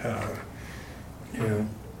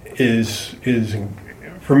is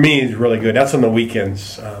for me is really good. That's on the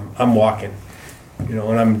weekends. I'm walking.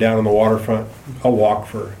 When I'm down on the waterfront, I'll walk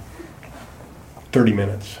for 30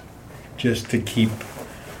 minutes just to keep.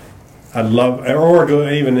 I love, or go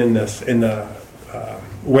even in the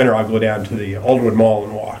winter. I'll go down to the Aldwood Mall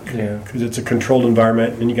and walk because it's a controlled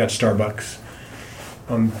environment, and you got Starbucks.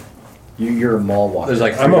 You're a mall walker.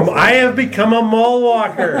 I have become a mall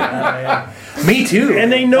walker. Me too.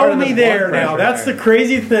 And they know me there now. That's the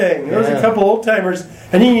crazy thing. There's a couple old timers,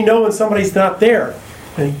 and then when somebody's not there.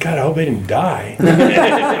 And God, I hope they didn't die. Because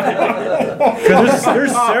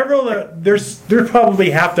there's several there's probably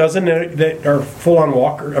half dozen that are full on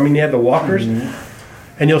walker. I mean, they have the walkers,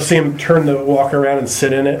 and you'll see them turn the walker around and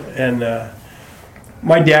sit in it. And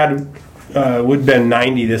my dad would have been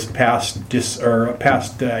 90 this past December,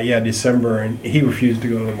 and he refused to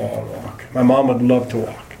go to the mall and walk. My mom would love to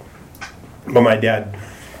walk, but my dad,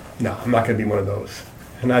 no, I'm not going to be one of those.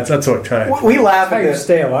 And that's what kind of we laugh at this.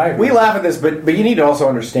 Stay alive. We laugh at this, but you need to also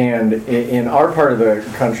understand in our part of the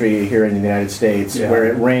country here in the United States, where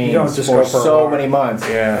it rains for so many months.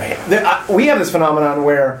 We have this phenomenon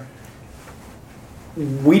where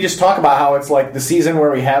we just talk about how it's like the season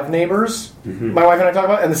where we have neighbors, my wife and I talk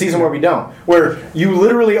about, and the season where we don't. Where you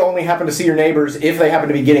literally only happen to see your neighbors if they happen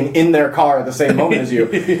to be getting in their car at the same moment as you.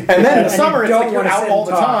 And then in the summer, it's like you're out all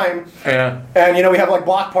the time. Yeah. And we have like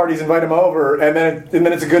block parties, invite them over, and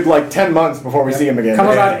then it's a good like 10 months before we see them again. Come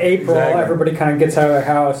about April, everybody kind of gets out of their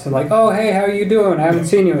house and like, oh hey, how are you doing? I haven't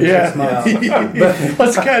seen you in 6 months.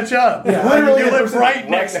 Let's catch up. Literally, you live right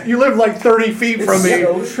next. You live like 30 feet from me.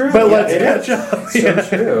 So true. But let's catch up. So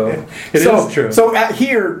true. It is true. So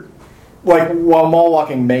here, like, while mall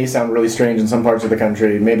walking may sound really strange in some parts of the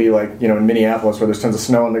country, maybe like, in Minneapolis where there's tons of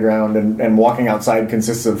snow on the ground and walking outside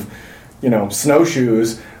consists of,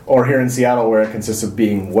 snowshoes, or here in Seattle where it consists of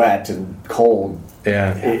being wet and cold.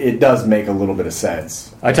 Yeah. It does make a little bit of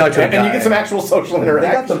sense. I talked to a guy. And you get some actual social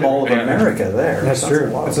interaction. They got the Mall of America there. That's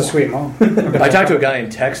true. It's a sweet mall. I talked to a guy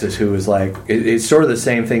in Texas who was like, it's sort of the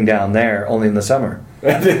same thing down there, only in the summer.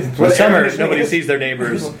 In the summer, nobody sees their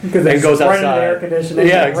neighbors and goes outside. Air conditioning.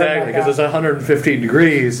 Yeah, exactly, because it's 115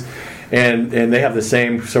 degrees. And they have the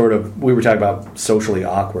same sort of, we were talking about socially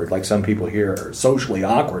awkward, like some people here are socially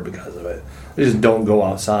awkward because of it. They just don't go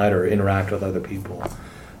outside or interact with other people.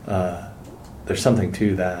 There's something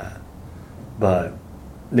to that. But,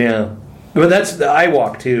 yeah. But I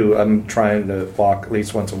walk too. I'm trying to walk at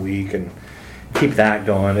least once a week and keep that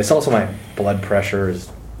going. It's also my blood pressure is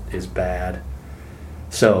bad.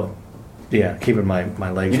 So, yeah, keeping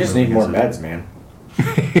my legs. You just need more meds, man.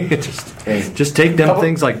 just take them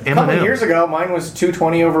things like M&M's. A couple of years ago, mine was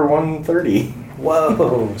 220 over 130.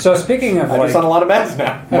 Whoa. So speaking of I'm just on a lot of meds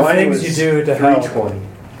now. Things you do to help. 320.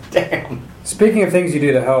 Damn. Speaking of things you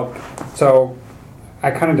do to help, so I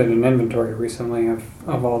kind of did an inventory recently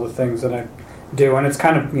of all the things that I do, and it's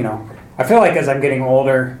kind of, I feel like as I'm getting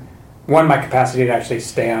older, my capacity to actually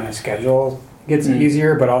stay on a schedule gets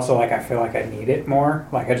easier, but also like I feel like I need it more.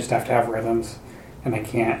 Like I just have to have rhythms, and I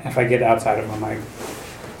can't if I get outside of them.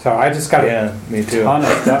 So I just got me too. a ton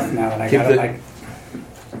of stuff now that I got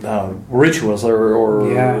to rituals or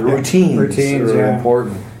routines are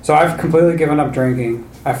important. So I've completely given up drinking.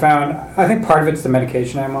 I think part of it's the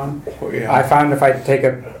medication I'm on. I found if I take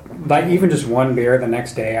even just one beer the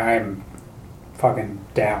next day, I'm fucking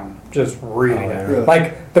down. Just really down. Really?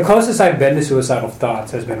 Like, the closest I've been to suicidal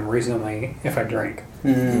thoughts has been recently if I drink.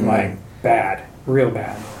 Like, bad. Real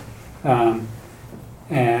bad. And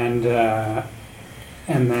then,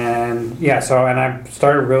 and I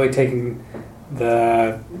started really taking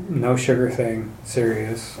the no sugar thing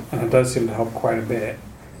serious, and it does seem to help quite a bit.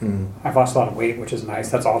 I've lost a lot of weight, which is nice.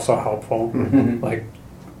 That's also helpful. Like,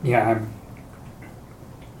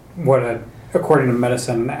 according to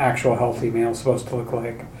medicine, an actual healthy meal is supposed to look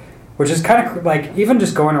like. Which is kind of like, even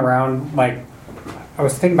just going around, like, I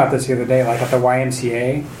was thinking about this the other day, like at the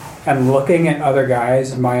YMCA, and looking at other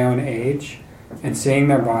guys my own age and seeing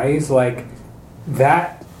their bodies, like,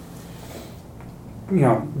 that,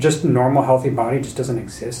 just normal healthy body just doesn't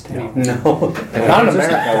exist anymore. No. Not in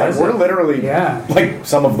America. We're literally like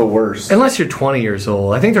some of the worst. Unless you're 20 years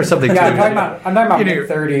old. I think there's something I'm talking about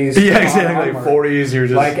mid-30s. Yeah, exactly. 40s. You're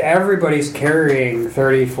just... Like, everybody's carrying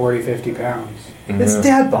 30, 40, 50 pounds. It's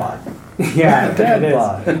dad bod. Yeah, dad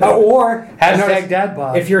bod. Or hashtag dad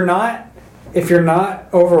bod. If you're not if you're not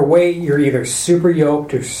overweight, you're either super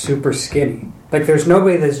yoked or super skinny. Like, there's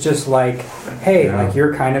nobody that's just like, hey, like,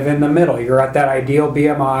 you're kind of in the middle. You're at that ideal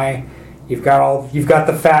BMI. You've got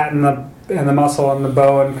the fat and the muscle and the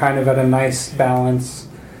bone kind of at a nice balance.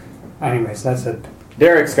 Anyways, that's it.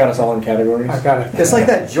 Derek's got us all in categories. I've got it. It's like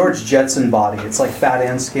that George Jetson body. It's like fat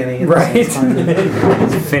and skinny. Right.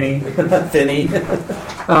 Finny. Finny.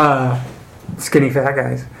 Skinny fat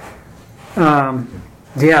guys.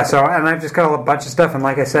 Yeah, so, and I've just got a bunch of stuff, and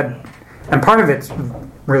like I said, and part of it's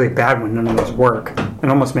really bad when none of those work. It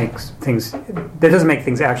almost makes things, it doesn't make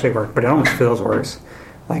things actually work, but it almost feels worse.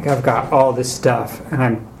 Like, I've got all this stuff, and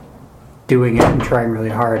I'm doing it and trying really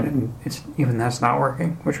hard, and even that's not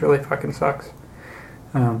working, which really fucking sucks.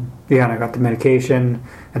 Yeah, and I got the medication,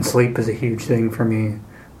 and sleep is a huge thing for me.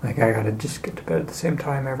 Like, I gotta just get to bed at the same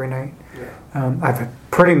time every night. I've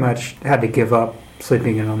pretty much had to give up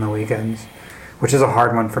sleeping in on the weekends, which is a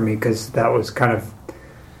hard one for me because that was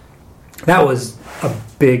a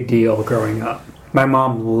big deal growing up. My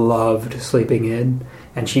mom loved sleeping in,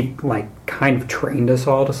 and she like kind of trained us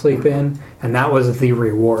all to sleep in, and that was the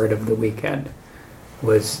reward of the weekend,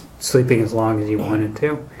 was sleeping as long as you wanted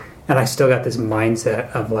to. And I still got this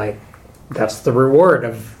mindset of like, that's the reward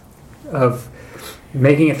of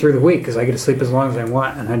making it through the week, because I get to sleep as long as I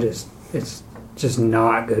want, and it's just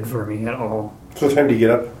not good for me at all. So what time do you get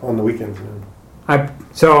up on the weekends?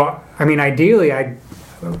 Ideally,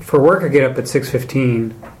 for work I get up at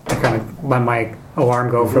 6:15 to kind of let my alarm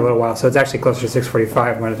go for a little while. So it's actually closer to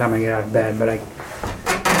 6:45 by the time I get out of bed, but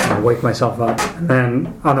I wake myself up. And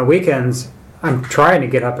then on the weekends, I'm trying to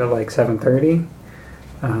get up at like 7:30.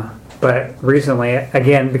 But recently,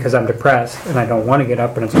 again, because I'm depressed and I don't want to get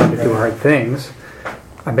up and it's hard to do hard things,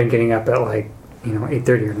 I've been getting up at like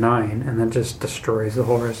 8:30 or 9, and that just destroys the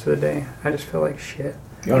whole rest of the day. I just feel like shit.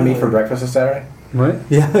 You want to meet for breakfast this Saturday? What?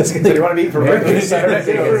 Yeah. So you want to meet for breakfast this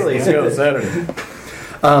Saturday? Let's go Saturday.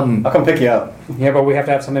 I'll come pick you up. Yeah, but we have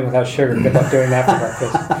to have something without sugar. Good luck doing that for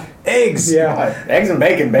breakfast. Eggs! Yeah. Eggs and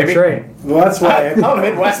bacon, baby. That's right. Well, that's why I'm a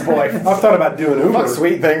Midwest boy. I've thought about doing Uber. Fuck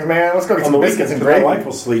sweet things, man. Let's go get on some the biscuits weekends, and but my gravy. wife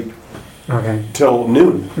will sleep Okay. till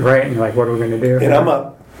noon. Right, and you're like, what are we going to do? And I'm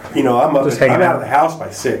up. I'm up. Just I'm hanging out out. of the house by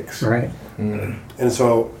 6. Right. And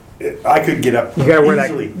so I could get up You gotta wear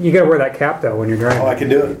easily. that. You gotta wear that cap though when you're driving. Oh, I can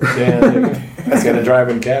do it. Yeah, that's got a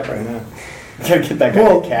driving cap right now. You gotta get that guy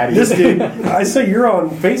Well, a caddy. this dude, I say you're on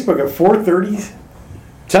Facebook at 4:30.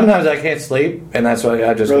 Sometimes I can't sleep, and that's why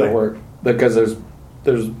I just go Really? to work, because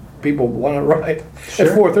there's people want to ride Sure.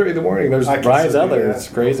 at 4:30 in the morning. There's I can rides still out do there. that. It's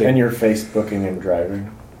crazy. And you're Facebooking and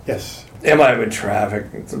driving. Yes. It might have been traffic.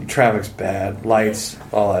 Traffic's bad. Lights,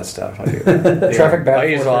 all that stuff. I do. Traffic bad I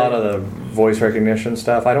use a for lot of the voice recognition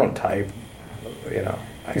stuff. I don't type. I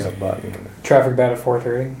hit a button. Traffic bad at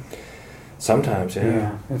 4:30. Sometimes,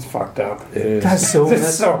 Yeah, it's fucked up. It is. It's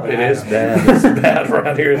so bad. It is bad. It's bad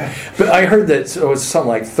around here. But I heard that it was something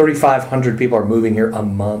like 3,500 people are moving here a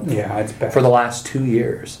month Yeah, it's bad. for the last 2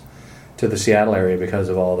 years to the Seattle area because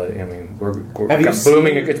of all the. We're Have you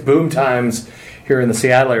booming. seen- It's boom times here in the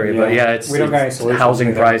Seattle area, but Yeah. it's We don't got any solutions housing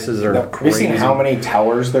to that. prices are Have you crazy. seen how many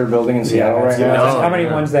towers they're building in Seattle right now? No. How many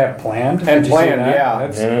ones they have planned? And Did you see planned, that? yeah.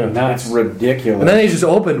 That's Yeah. nuts. It's ridiculous. And then they just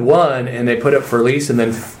opened one and they put it for lease, and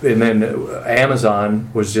then Amazon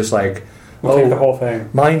was just like, We'll take the whole thing.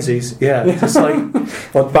 Mindsies, yeah, just like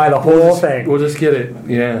We'll buy the whole thing. we'll just get it,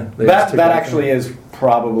 yeah. They just that took that it. actually is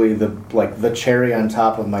probably the cherry on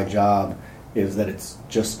top of my job, is that it's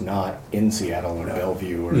just not in Seattle or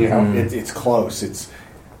Bellevue or Yeah. it's close. It's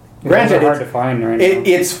Those are granted hard to find right now.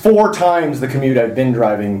 it's 4 times the commute I've been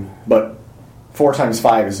driving, but 4 times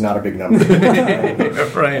 5 is not a big number.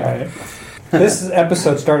 right. Right. This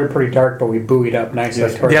episode started pretty dark, but we buoyed up nicely.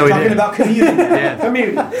 Yes. towards Yeah, we the did. Talking about commuting.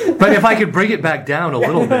 Yeah. But if I could bring it back down a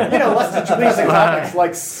little bit. Less depressing topics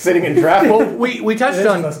like sitting in traffic. Well, we touched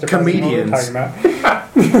on That's depressing what we're comedians. talking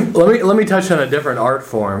about. Let me touch on a different art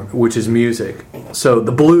form, which is music. So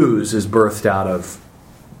the blues is birthed out of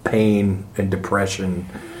pain and depression,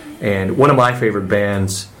 and one of my favorite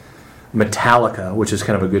bands, Metallica, which is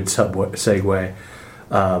kind of a good segue.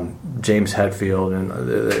 James Hetfield, and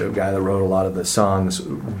the guy that wrote a lot of the songs,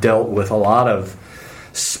 dealt with a lot of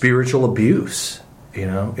spiritual abuse,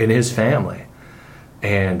 in his family.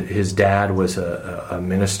 And his dad was a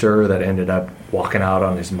minister that ended up walking out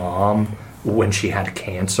on his mom when she had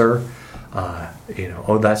cancer.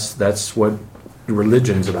 That's what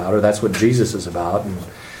religion's about, or that's what Jesus is about.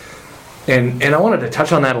 And I wanted to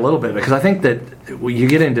touch on that a little bit, because I think that when you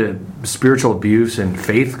get into spiritual abuse and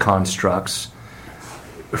faith constructs,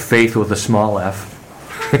 faith with a small f,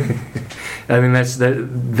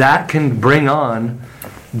 that can bring on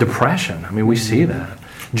depression. We see that.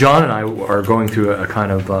 John and I are going through a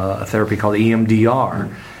kind of a therapy called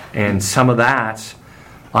EMDR, and some of that,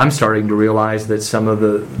 I'm starting to realize that some of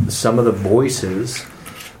the voices,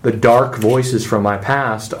 the dark voices from my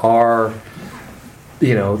past, are,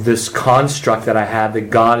 this construct that I had that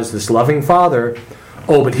God is this loving Father.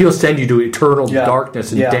 Oh, but He'll send you to eternal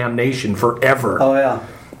darkness and damnation forever. Oh yeah.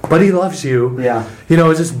 But He loves you. Yeah.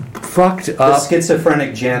 It's just fucked up. The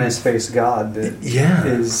schizophrenic Janus-faced God that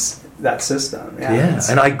is that system. Yeah.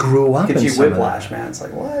 And I grew up in gives you some whiplash, of that. man. It's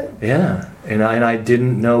like, what? Yeah. And I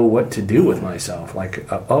didn't know what to do with myself.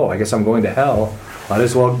 Like, I guess I'm going to hell. Might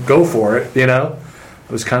as well go for it, It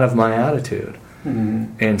was kind of my attitude. Mm-hmm.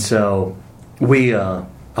 And so we, on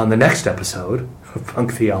the next episode of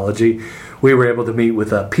Punk Theology, we were able to meet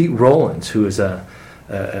with Pete Rollins, who is a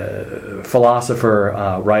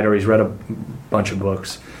philosopher, writer. He's read a bunch of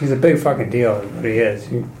books. He's a big fucking deal, but he is.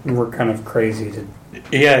 We're kind of crazy to...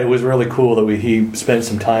 Yeah, it was really cool that he spent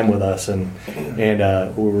some time with us, and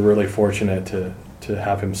we were really fortunate to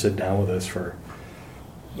have him sit down with us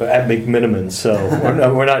at McMinimans. So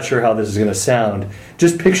we're not sure how this is going to sound.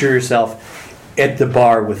 Just picture yourself at the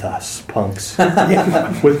bar with us, punks,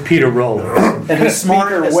 with Peter Rollins. And a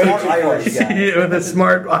smart Irish guy. With a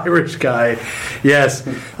smart Irish guy, yes,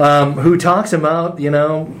 who talks about,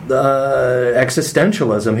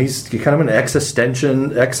 existentialism. He's kind of an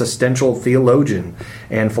existential theologian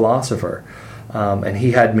and philosopher. And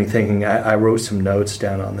he had me thinking, I wrote some notes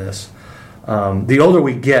down on this. The older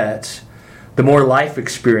we get, the more life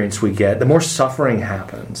experience we get, the more suffering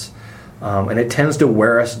happens. And it tends to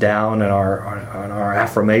wear us down in our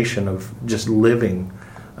affirmation of just living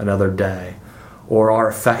another day, or our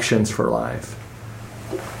affections for life.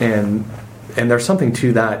 And there's something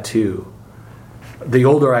to that too. The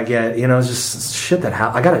older I get, it's just shit that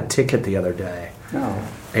happened. I got a ticket the other day,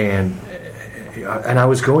 and I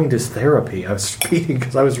was going to therapy. I was speeding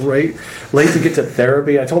because I was late to get to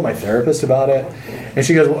therapy. I told my therapist about it, and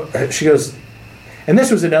she goes, and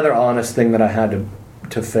this was another honest thing that I had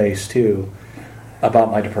to face too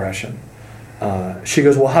about my depression. She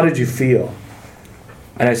goes, well, how did you feel?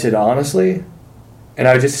 And I said, honestly, and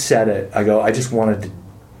I just said it, I go, I just wanted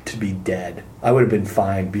to be dead. I would have been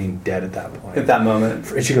fine being dead at that point. At that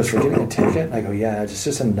moment. And she goes, for getting a ticket? And I go, yeah, it's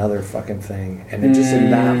just another fucking thing. And then just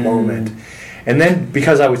in that moment. And then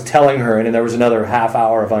because I was telling her, and then there was another half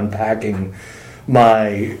hour of unpacking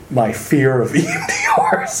my fear of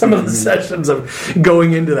EMDR, some of the sessions of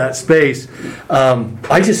going into that space,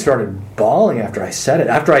 I just started bawling after I said it,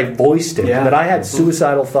 after I voiced it, that I had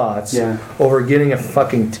suicidal thoughts over getting a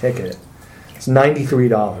fucking ticket. It's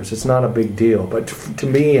 $93. It's not a big deal, but to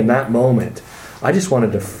me in that moment, I just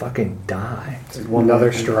wanted to fucking die.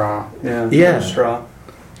 Another straw. Yeah. Straw.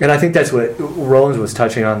 And I think that's what Rollins was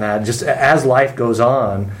touching on, that just as life goes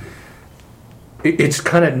on, it's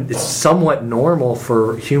somewhat normal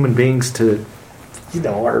for human beings to,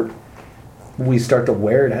 we start to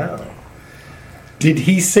wear down. Did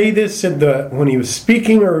he say this when he was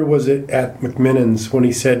speaking, or was it at McMinimans when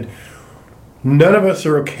he said, "None of us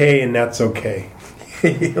are okay, and that's okay"?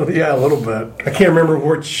 Yeah, a little bit. I can't remember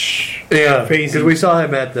which. Yeah, because we saw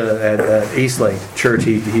him at Eastlake Church.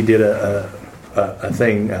 He did a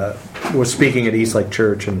thing. Was speaking at Eastlake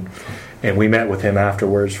Church, and we met with him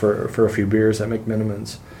afterwards for a few beers at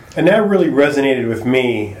McMinimans. And that really resonated with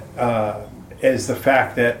me as the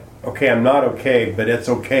fact that, okay, I'm not okay, but it's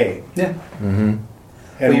okay. Yeah. Mm-hmm.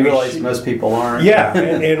 And you realize most people aren't. Yeah,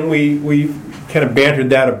 and we kind of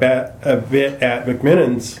bantered that a bit at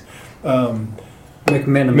McMinimans.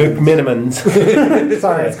 McMinimans.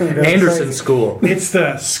 Sorry, it's going to be Anderson crazy. School. It's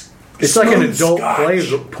like an adult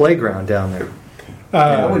playground down there.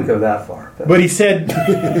 I wouldn't go that far. But he said,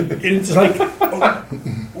 it's like,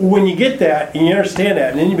 when you get that, and you understand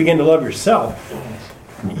that, and then you begin to love yourself,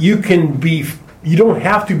 you don't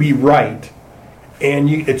have to be right, and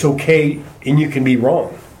it's okay, and you can be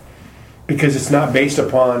wrong. Because it's not based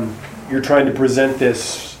upon, you're trying to present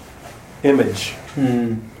this image.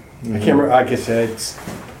 I can't remember, like I said, it's...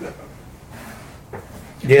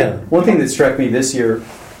 Yeah. One thing that struck me this year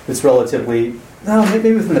that's relatively...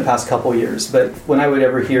 maybe within the past couple years, but when I would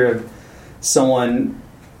ever hear of someone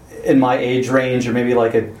in my age range, or maybe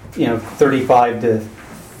like a 35 to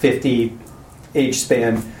 50 age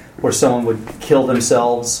span, where someone would kill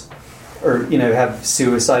themselves or have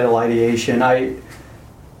suicidal ideation,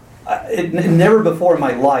 never before in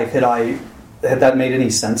my life had that made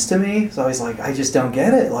any sense to me. So I was like, I just don't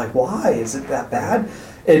get it. Like, why is it that bad?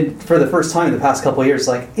 And for the first time in the past couple of years,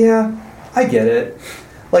 like, yeah, I get it.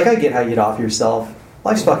 Like, I get how you get off yourself.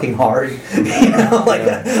 Life's fucking hard,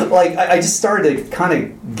 Like I just started to kind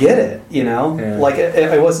of get it, Like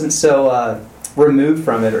I wasn't so removed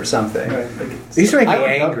from it or something. Like, It used to make me I would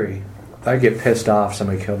angry. I'd get pissed off if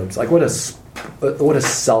somebody killed him. It's like, what a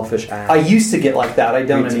selfish act. I used to get like that. I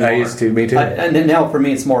don't anymore. I used to. Me too. And then now for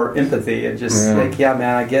me, it's more empathy. It just like, yeah,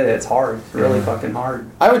 man, I get it. It's hard. It's really fucking hard.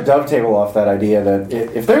 I would dovetail off that idea that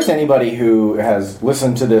if there's anybody who has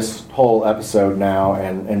listened to this whole episode now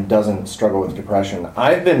and doesn't struggle with depression,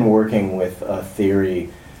 I've been working with a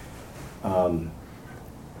theory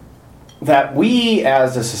that we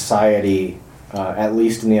as a society, at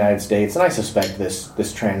least in the United States, and I suspect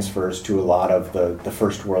this transfers to a lot of the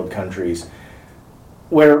first world countries,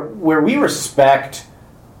 where we respect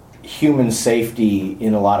human safety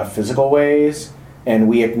in a lot of physical ways, and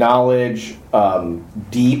we acknowledge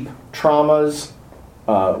deep traumas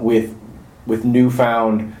with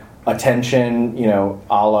newfound attention, a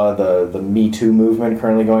la the Me Too movement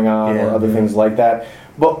currently going on, or other things like that.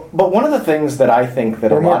 But one of the things that I think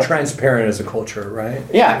that we're more transparent as a culture, right?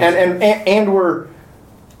 Yeah, and we're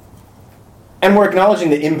acknowledging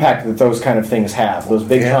the impact that those kind of things have, those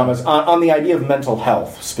big traumas, on the idea of mental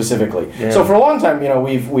health specifically. Yeah. So for a long time,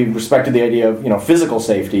 we've respected the idea of physical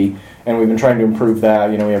safety, and we've been trying to improve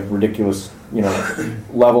that. We have ridiculous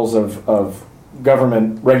levels of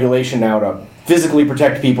government regulation now to physically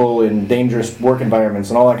protect people in dangerous work environments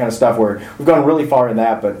and all that kind of stuff, where we've gone really far in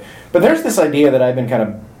that. But there's this idea that I've been kind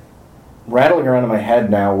of rattling around in my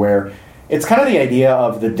head now, where it's kind of the idea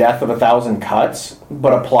of the death of 1,000 cuts,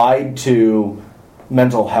 but applied to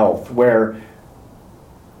mental health, where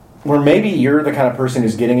maybe you're the kind of person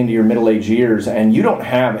who's getting into your middle-aged years and you don't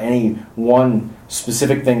have any one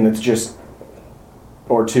specific thing that's just,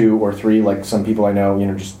 or two or three, like some people I know,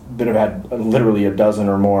 just that have had literally a dozen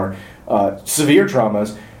or more severe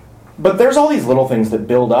traumas. But there's all these little things that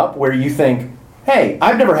build up where you think, hey,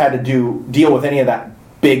 I've never had to deal with any of that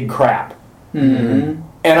big crap. Mm-hmm.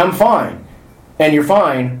 And I'm fine. And you're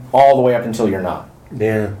fine all the way up until you're not.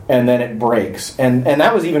 Yeah. And then it breaks. And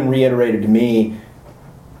that was even reiterated to me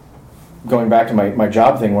going back to my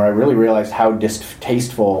job thing, where I really realized how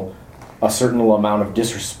distasteful a certain amount of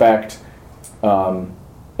disrespect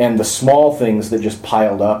and the small things that just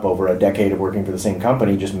piled up over a decade of working for the same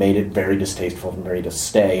company just made it very distasteful for me to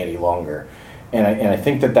stay any longer. And I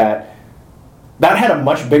think that had a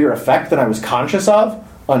much bigger effect than I was conscious of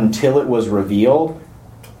until it was revealed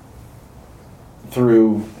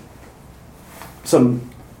through some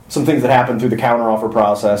things that happened through the counteroffer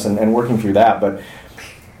process and working through that. But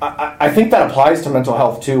I think that applies to mental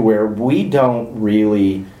health too, where we think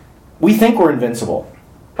we're invincible.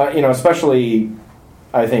 Especially,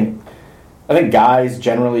 I think guys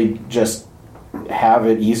generally just have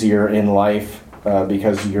it easier in life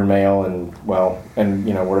because you're male and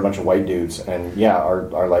we're a bunch of white dudes, and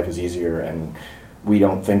our life is easier, and we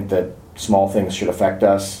don't think that small things should affect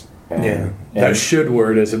us. That should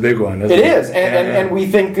word is a big one. Isn't it is, and we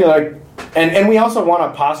think and we also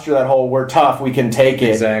want to posture that whole "we're tough, we can take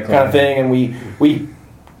it" kind of thing, and we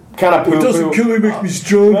kind of it doesn't kill me, it makes me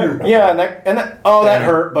stronger. Yeah, that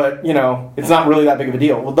hurt, but it's not really that big of a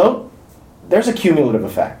deal. Well, though, there's a cumulative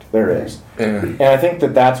effect. There is, and I think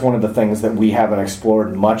that's one of the things that we haven't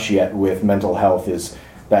explored much yet with mental health is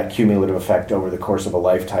that cumulative effect over the course of a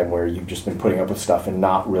lifetime, where you've just been putting up with stuff and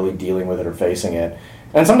not really dealing with it or facing it.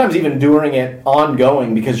 And sometimes even enduring it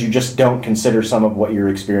ongoing because you just don't consider some of what you're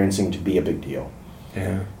experiencing to be a big deal.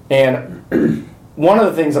 Yeah. And one of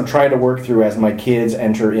the things I'm trying to work through as my kids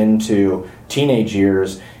enter into teenage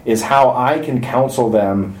years is how I can counsel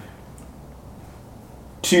them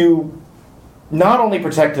to not only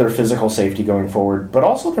protect their physical safety going forward, but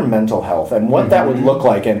also their mental health and what that would look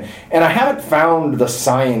like. And I haven't found the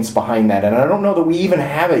science behind that, and I don't know that we even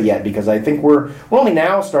have it yet, because I think we're only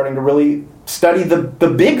now starting to really study the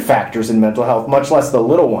big factors in mental health, much less the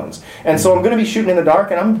little ones. And so I'm going to be shooting in the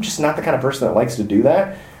dark, and I'm just not the kind of person that likes to do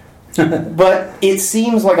that. But it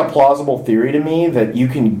seems like a plausible theory to me that you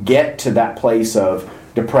can get to that place of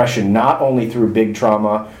depression not only through big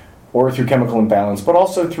trauma or through chemical imbalance, but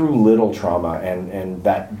also through little trauma and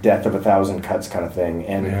that death of 1,000 cuts kind of thing.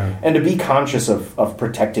 And to be conscious of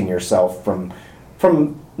protecting yourself from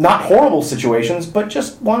not horrible situations, but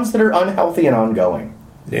just ones that are unhealthy and ongoing.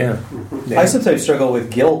 Yeah. I sometimes struggle with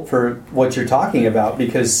guilt for what you're talking about,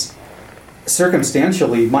 because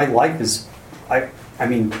circumstantially my life is, I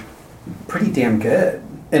mean, pretty damn good.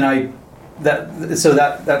 And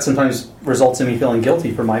that sometimes results in me feeling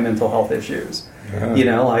guilty for my mental health issues. Yeah.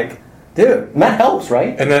 Dude, and that helps,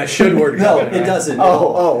 right? And that should work. No, it doesn't.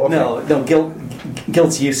 Oh, okay. No,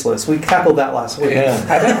 guilt's useless. We tackled that last week. Yeah.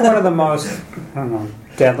 I think one of the most,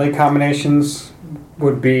 deadly combinations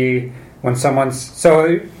would be when someone's,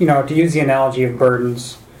 to use the analogy of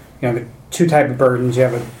burdens, the two type of burdens. You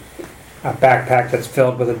have a backpack that's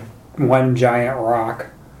filled with one giant rock,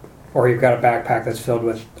 or you've got a backpack that's filled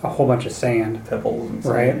with a whole bunch of sand, Pebbles and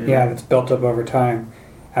stuff. right? Yeah, that's built up over time.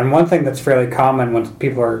 And one thing that's fairly common when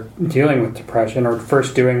people are dealing with depression or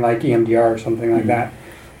first doing like EMDR or something like that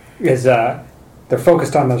is they're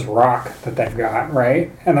focused on this rock that they've got,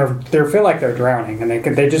 right? And they feel like they're drowning, and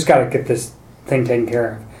they just got to get this thing taken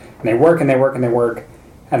care of. And they work and they work and they work,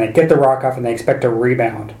 and they get the rock off and they expect a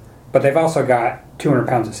rebound. But they've also got 200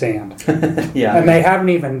 pounds of sand. Yeah. And they haven't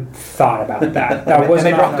even thought about that. That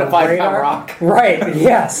wasn't they dropped on a their 5-pound radar. rock. Right,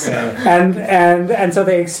 yes. And so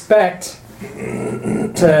they expect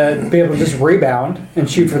to be able to just rebound and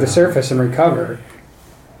shoot for the surface and recover.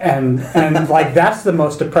 And like that's the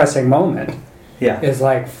most depressing moment. Yeah. Is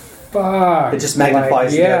like, fuck. It just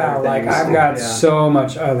magnifies the yeah, other like things. I've got Yeah. so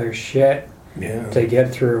much other shit to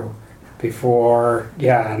get through before,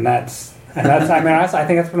 and that's I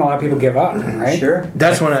think that's when a lot of people give up, right? Sure.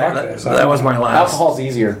 That's when Fuck this. that was my last. Alcohol's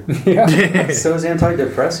easier. Yeah. So is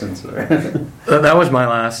antidepressants. That was my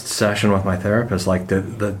last session with my therapist. Like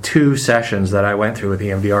the 2 sessions that I went through with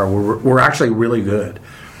EMDR were actually really good,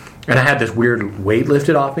 and I had this weird weight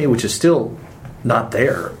lifted off me, which is still not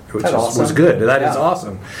there, which That's awesome. was good. That is Yeah.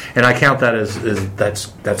 awesome, and I count that as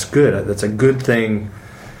that's good. That's a good thing,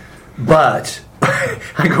 but.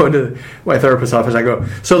 I go into my therapist's office. I go,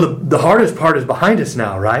 so the hardest part is behind us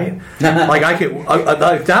now, right? Like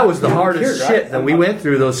like that was the hardest Here, shit right? that we went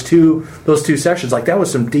through those two sessions. Like that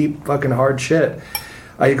was some deep fucking hard shit.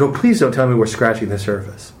 I go, please don't tell me we're scratching the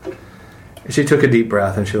surface. And she took a deep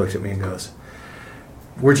breath and she looked at me and goes,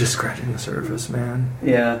 we're just scratching the surface, man.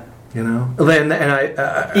 Yeah. You know. And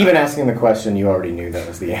I Even asking the question, you already knew that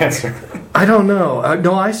was the answer. I don't know.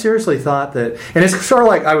 No, I seriously thought that, and it's sort of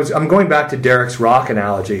like I'm going back to Derek's rock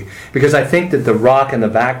analogy because I think that the rock in the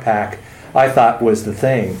backpack I thought was the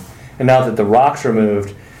thing, and now that the rock's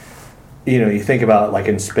removed, you think about like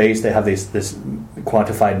in space they have this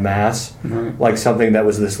quantified mass, like something that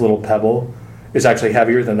was this little pebble is actually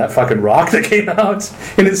heavier than that fucking rock that came out,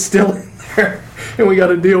 and it's still in there, and we got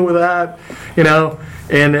to deal with that,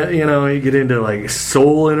 And you get into like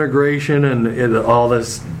soul integration and all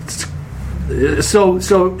this. So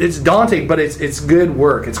it's daunting, but it's good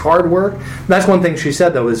work. It's hard work. That's one thing she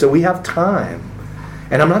said though is that we have time,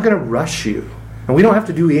 and I'm not going to rush you, and we don't have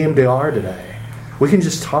to do EMDR today. We can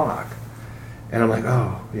just talk. And I'm like,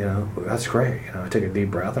 oh, that's great. I take a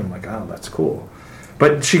deep breath, and I'm like, oh, that's cool.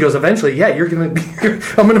 But she goes, eventually, yeah, you're gonna.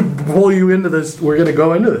 I'm going to pull you into this. We're going to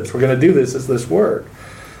go into this. We're going to do this. It's this work.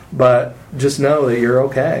 But just know that you're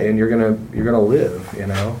okay and you're gonna live,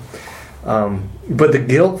 But the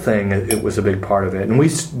guilt thing, it was a big part of it, and we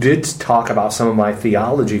did talk about some of my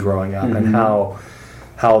theology growing up and how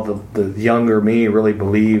the younger me really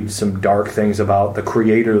believed some dark things about the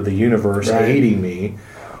creator of the universe hating me,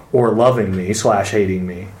 or loving me / hating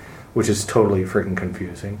me, which is totally freaking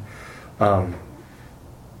confusing.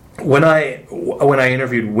 When I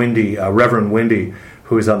interviewed Wendy, Reverend Wendy,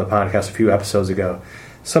 who was on the podcast a few episodes ago.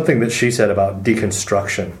 Something that she said about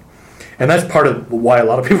deconstruction. And that's part of why a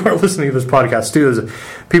lot of people are listening to this podcast too, is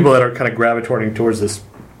people that are kind of gravitating towards this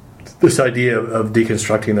idea of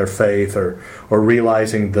deconstructing their faith or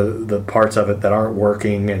realizing the parts of it that aren't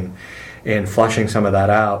working and flushing some of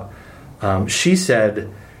that out. She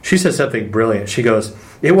said something brilliant. She goes,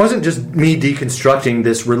 it wasn't just me deconstructing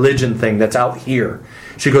this religion thing that's out here.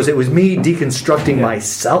 She goes, it was me deconstructing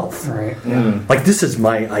myself. Right. Yeah. Like, this is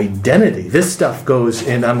my identity. This stuff goes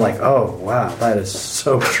in. I'm like, oh, wow, that is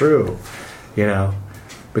so true.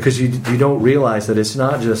 Because you don't realize that it's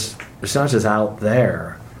not just out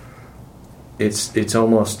there. It's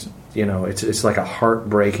almost, it's like a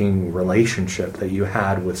heartbreaking relationship that you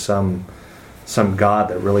had with some God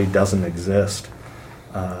that really doesn't exist.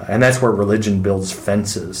 And that's where religion builds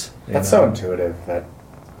fences. That's so intuitive,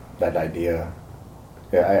 that idea.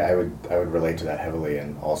 Yeah, I would relate to that heavily,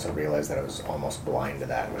 and also realize that I was almost blind to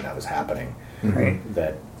that when that was happening. Right.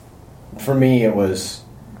 That for me it was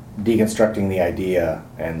deconstructing the idea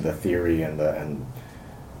and the theory and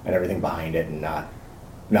everything behind it, and not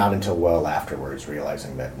until well afterwards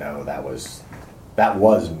realizing that no, that was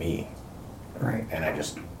me. Right. And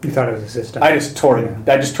You thought it was a system. I just tore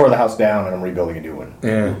the house down, and I'm rebuilding a new one.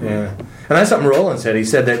 Yeah. And that's something Roland said. He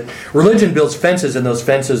said that religion builds fences, and those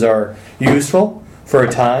fences are useful for a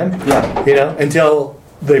time, until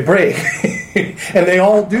they break. And they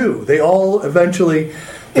all do. They all eventually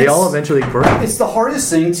break. It's the hardest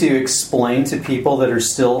thing to explain to people that are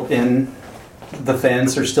still in the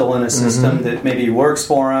fence or still in a system that maybe works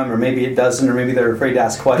for them, or maybe it doesn't, or maybe they're afraid to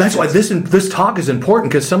ask questions. That's why this talk is important,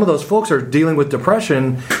 because some of those folks are dealing with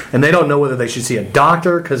depression and they don't know whether they should see a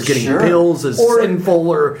doctor because getting pills is sinful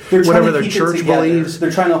or whatever their church believes. They're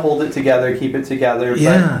trying to hold it together, keep it together.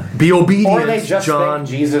 Yeah, be obedient. Or they just think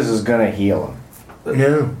Jesus is going to heal them.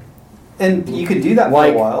 Yeah. And you could do that for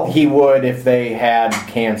like a while. he would if they had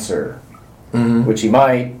cancer, which he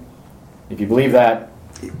might, if you believe that.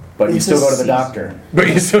 But you still go to the doctor. But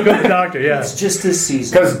you still go to the doctor, yeah. It's just this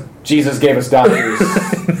season. Because Jesus gave us doctors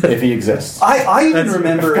if he exists. I even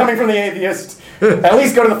remember... Coming from the atheist, at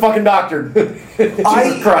least go to the fucking doctor.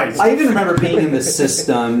 Jesus Christ. I even remember being in the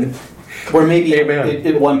system where maybe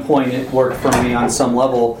at one point it worked for me on some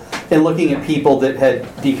level, and looking at people that had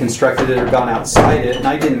deconstructed it or gone outside it, and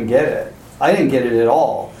I didn't get it. I didn't get it at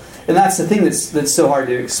all. And that's the thing that's so hard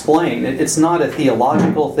to explain. It's not a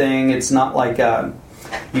theological thing. It's not like...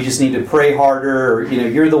 you just need to pray harder, or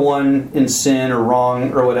you're the one in sin or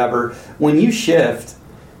wrong or whatever. When you shift,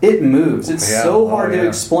 it moves. It's so hard to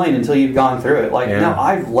explain until you've gone through it. Like, no,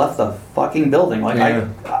 I've left the fucking building. Like,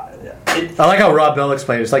 I like how Rob Bell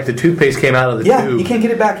explained it. It's like the toothpaste came out of the tube. You can't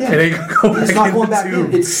get it back in. And you go back it's not going back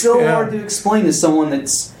in. It's so hard to explain to someone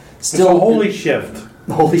that's still... It's a holy shift.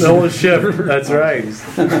 Holy shift. That's right.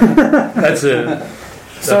 That's the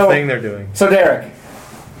thing they're doing. So, Derek,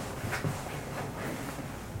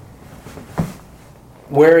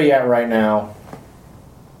 where are you at right now?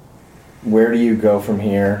 Where do you go from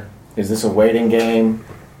here? Is this a waiting game?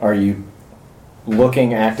 Are you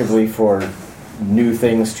looking actively for new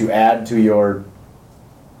things to add to your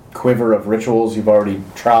quiver of rituals you've already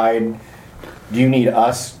tried? Do you need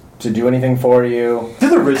us to do anything for you? Do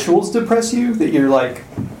the rituals depress you? That you're like...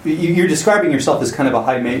 You're describing yourself as kind of a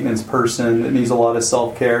high-maintenance person that needs a lot of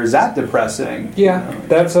self-care. Is that depressing? Yeah,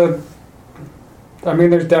 that's a... I mean,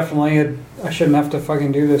 there's definitely I shouldn't have to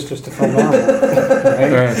fucking do this just to feel normal.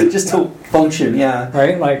 Right? Just to function, yeah.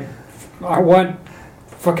 Right? Like, I want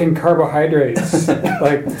fucking carbohydrates.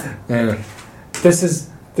 Like,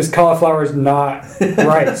 this cauliflower is not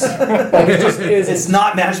rice. Like, it just is. It's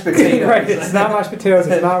not mashed potatoes. Right, it's not mashed potatoes,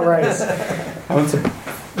 it's not rice. I want some...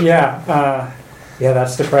 Yeah,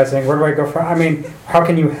 that's depressing. Where do I go from? I mean, how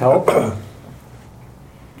can you help?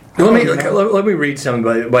 Let me read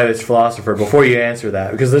something by this philosopher before you answer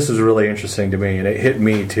that, because this is really interesting to me, and it hit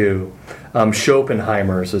me too.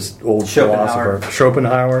 Schopenhauer is this old philosopher.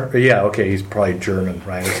 Schopenhauer? Yeah, okay, he's probably German,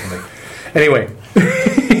 right? Or something. Anyway,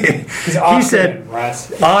 he's Austrian, he said,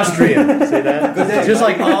 Russ. Austrian, say that? Just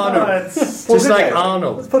like Arnold. Just like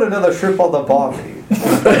Arnold. Let's put another shrimp on the barbie.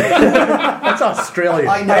 That's Australian.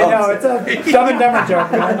 I know. It's a Dumb and Dumber joke,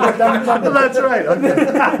 man. That's right.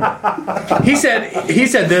 Okay. He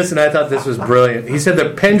said this, and I thought this was brilliant. He said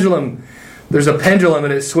the pendulum. There's a pendulum,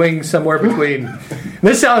 and it swings somewhere between.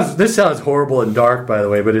 This sounds horrible and dark, by the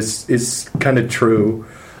way, but it's kind of true.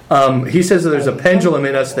 He says that there's a pendulum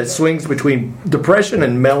in us that swings between depression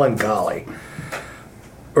and melancholy.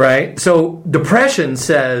 Right? So depression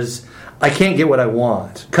says, I can't get what I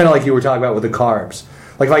want. Kind of like you were talking about with the carbs.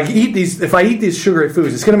 Like if I eat these sugary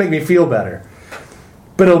foods, it's going to make me feel better.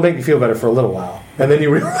 But it'll make me feel better for a little while. And then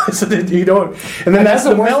you realize that you don't. And then that's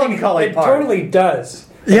the melancholy part. It totally does.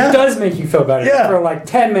 Yeah. It does make you feel better for like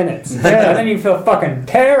 10 minutes. Yeah. And then you feel fucking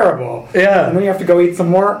terrible. Yeah. And then you have to go eat some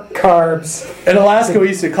more carbs. In Alaska, we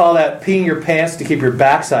used to call that peeing your pants to keep your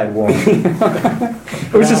backside warm.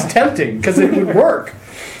 It was just tempting because it would work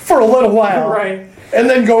for a little while. Right. And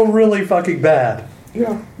then go really fucking bad.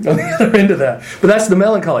 Yeah. On the other end of that. But that's the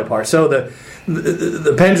melancholy part. So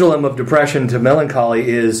the pendulum of depression to melancholy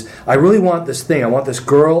is, I really want this thing. I want this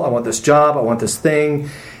girl. I want this job. I want this thing.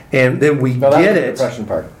 And then we get it. The depression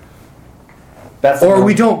part.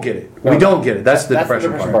 We don't get it. We don't get it. That's the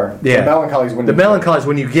depression part. Yeah. The melancholy is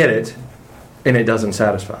when you get it, and it doesn't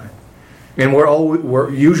satisfy. And we're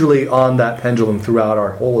usually on that pendulum throughout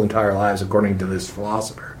our whole entire lives, according to this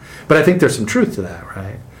philosopher. But I think there's some truth to that,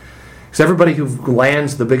 right? Because everybody who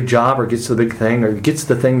lands the big job or gets the big thing or gets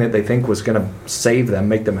the thing that they think was going to save them,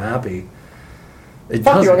 make them happy.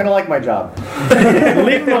 Fuck you, I'm going to like my job.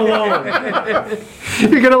 Leave them alone.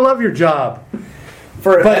 You're going to love your job.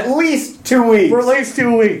 For at least 2 weeks. For at least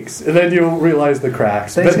 2 weeks. And then you'll realize the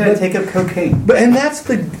cracks. Then he's going to take up cocaine. And that's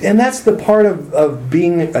the part of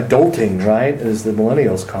being adulting, right? As the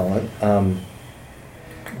millennials call it.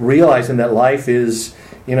 Realizing that life is,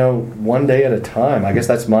 one day at a time. I guess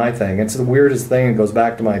that's my thing. It's the weirdest thing. It goes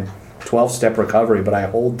back to my 12-step recovery, but I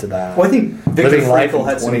hold to that. Well, I think Viktor Frankl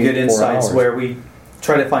had some good insights hours. where we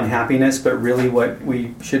try to find happiness, but really what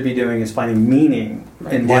we should be doing is finding meaning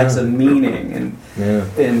and lives of meaning.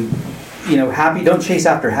 And happy. Don't chase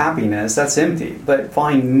after happiness. That's empty. But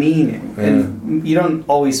find meaning, and you don't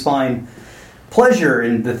always find pleasure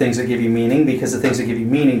in the things that give you meaning, because the things that give you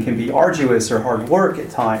meaning can be arduous or hard work at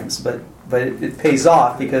times. But it pays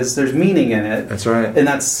off because there's meaning in it. That's right. And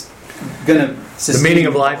that's gonna sustain the meaning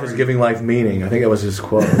of life is giving life meaning. I think that was his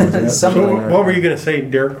quote. So what were you going to say,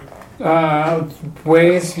 Derek?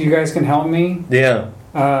 Ways you guys can help me. Yeah.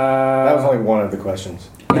 That was only one of the questions.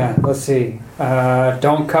 Yeah, let's see.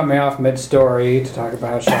 Don't cut me off mid-story to talk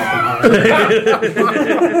about shopping.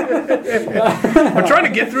 I'm trying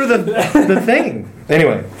to get through the thing.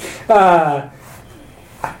 Anyway. I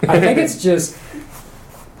think it's just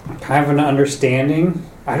kind of an understanding.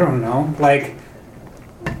 I don't know.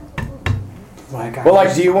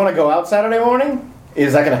 Do you want to go out Saturday morning?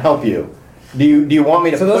 Is that going to help you? Do you want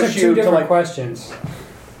me to push you? So those are two different to questions.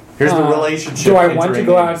 Here's the relationship. Do I want to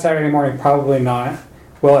go out Saturday morning? Probably not.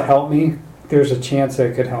 Will it help me? There's a chance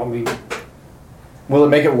that it could help me. Will it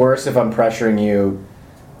make it worse if I'm pressuring you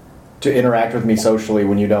to interact with me socially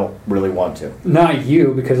when you don't really want to? Not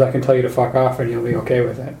you, because I can tell you to fuck off and you'll be okay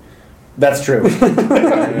with it. That's true.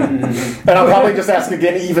 And I'll probably just ask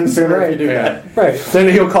again even sooner if you do that. Right.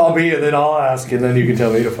 Then he'll call me and then I'll ask and then you can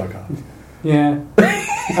tell me to fuck off. Yeah.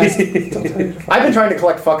 I've been trying to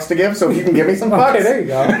collect fucks to give, so if you can give me some fucks. Okay, there you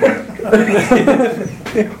go.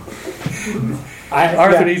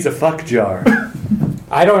 Arthur needs a fuck jar.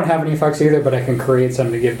 I don't have any fucks either, but I can create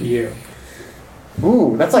some to give to you.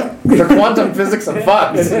 Ooh, that's like the quantum physics of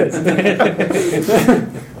fucks. It is.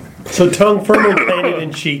 So tongue firmly planted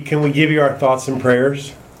in cheek, can we give you our thoughts and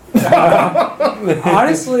prayers?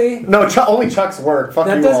 Honestly... No, only Chuck's work. Fuck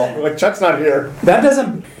you all. Chuck's not here. That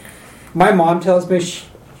doesn't... My mom tells me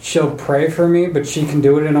she'll pray for me, but she can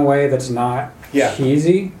do it in a way that's not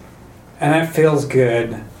cheesy. And it feels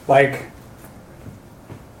good. Like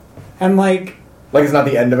it's not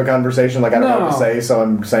the end of a conversation. I don't know what to say, so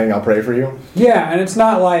I'm saying I'll pray for you. Yeah, and it's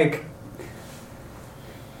not like...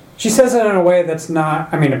 She says it in a way that's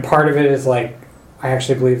not... I mean, a part of it is I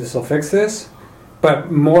actually believe this will fix this.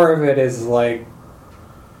 But more of it is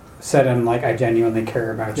said in I genuinely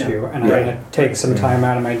care about you. And I'm going to take some time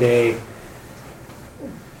out of my day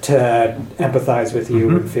to empathize with you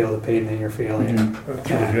and feel the pain that you're feeling. That's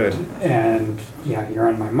really good. And you're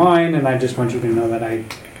on my mind, and I just want you to know that I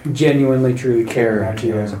genuinely, truly care about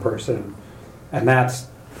you as a person. And that's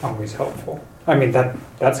always helpful. I mean,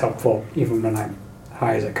 that's helpful even when I'm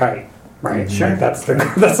high as a kite, right? Sure. That's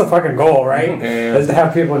the fucking goal, right? Is to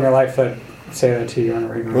have people in your life that say that to you on a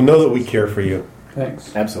regular basis. Well, know that we care for you.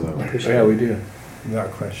 Thanks. Absolutely. Yeah, we do. Without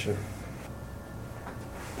question.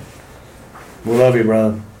 We love you,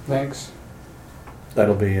 brother. Thanks.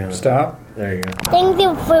 That'll be... Stop. There you go. Thank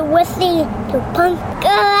you for listening to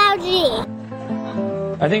Punkology.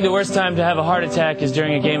 I think the worst time to have a heart attack is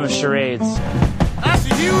during a game of charades. That's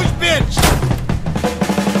a huge bitch!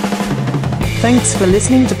 Thanks for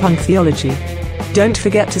listening to Punk Theology. Don't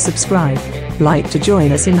forget to subscribe. Like to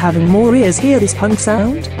join us in having more ears hear this punk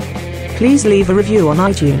sound? Please leave a review on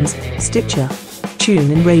iTunes, Stitcher,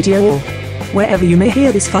 TuneIn Radio, or wherever you may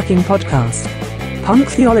hear this fucking podcast. Punk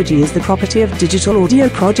Theology is the property of Digital Audio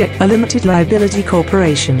Project, a limited liability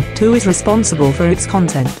corporation, who is responsible for its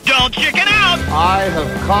content. Don't chicken out! I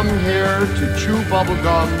have come here to chew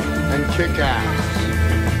bubblegum and kick ass.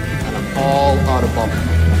 And I'm all out of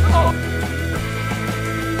bubblegum.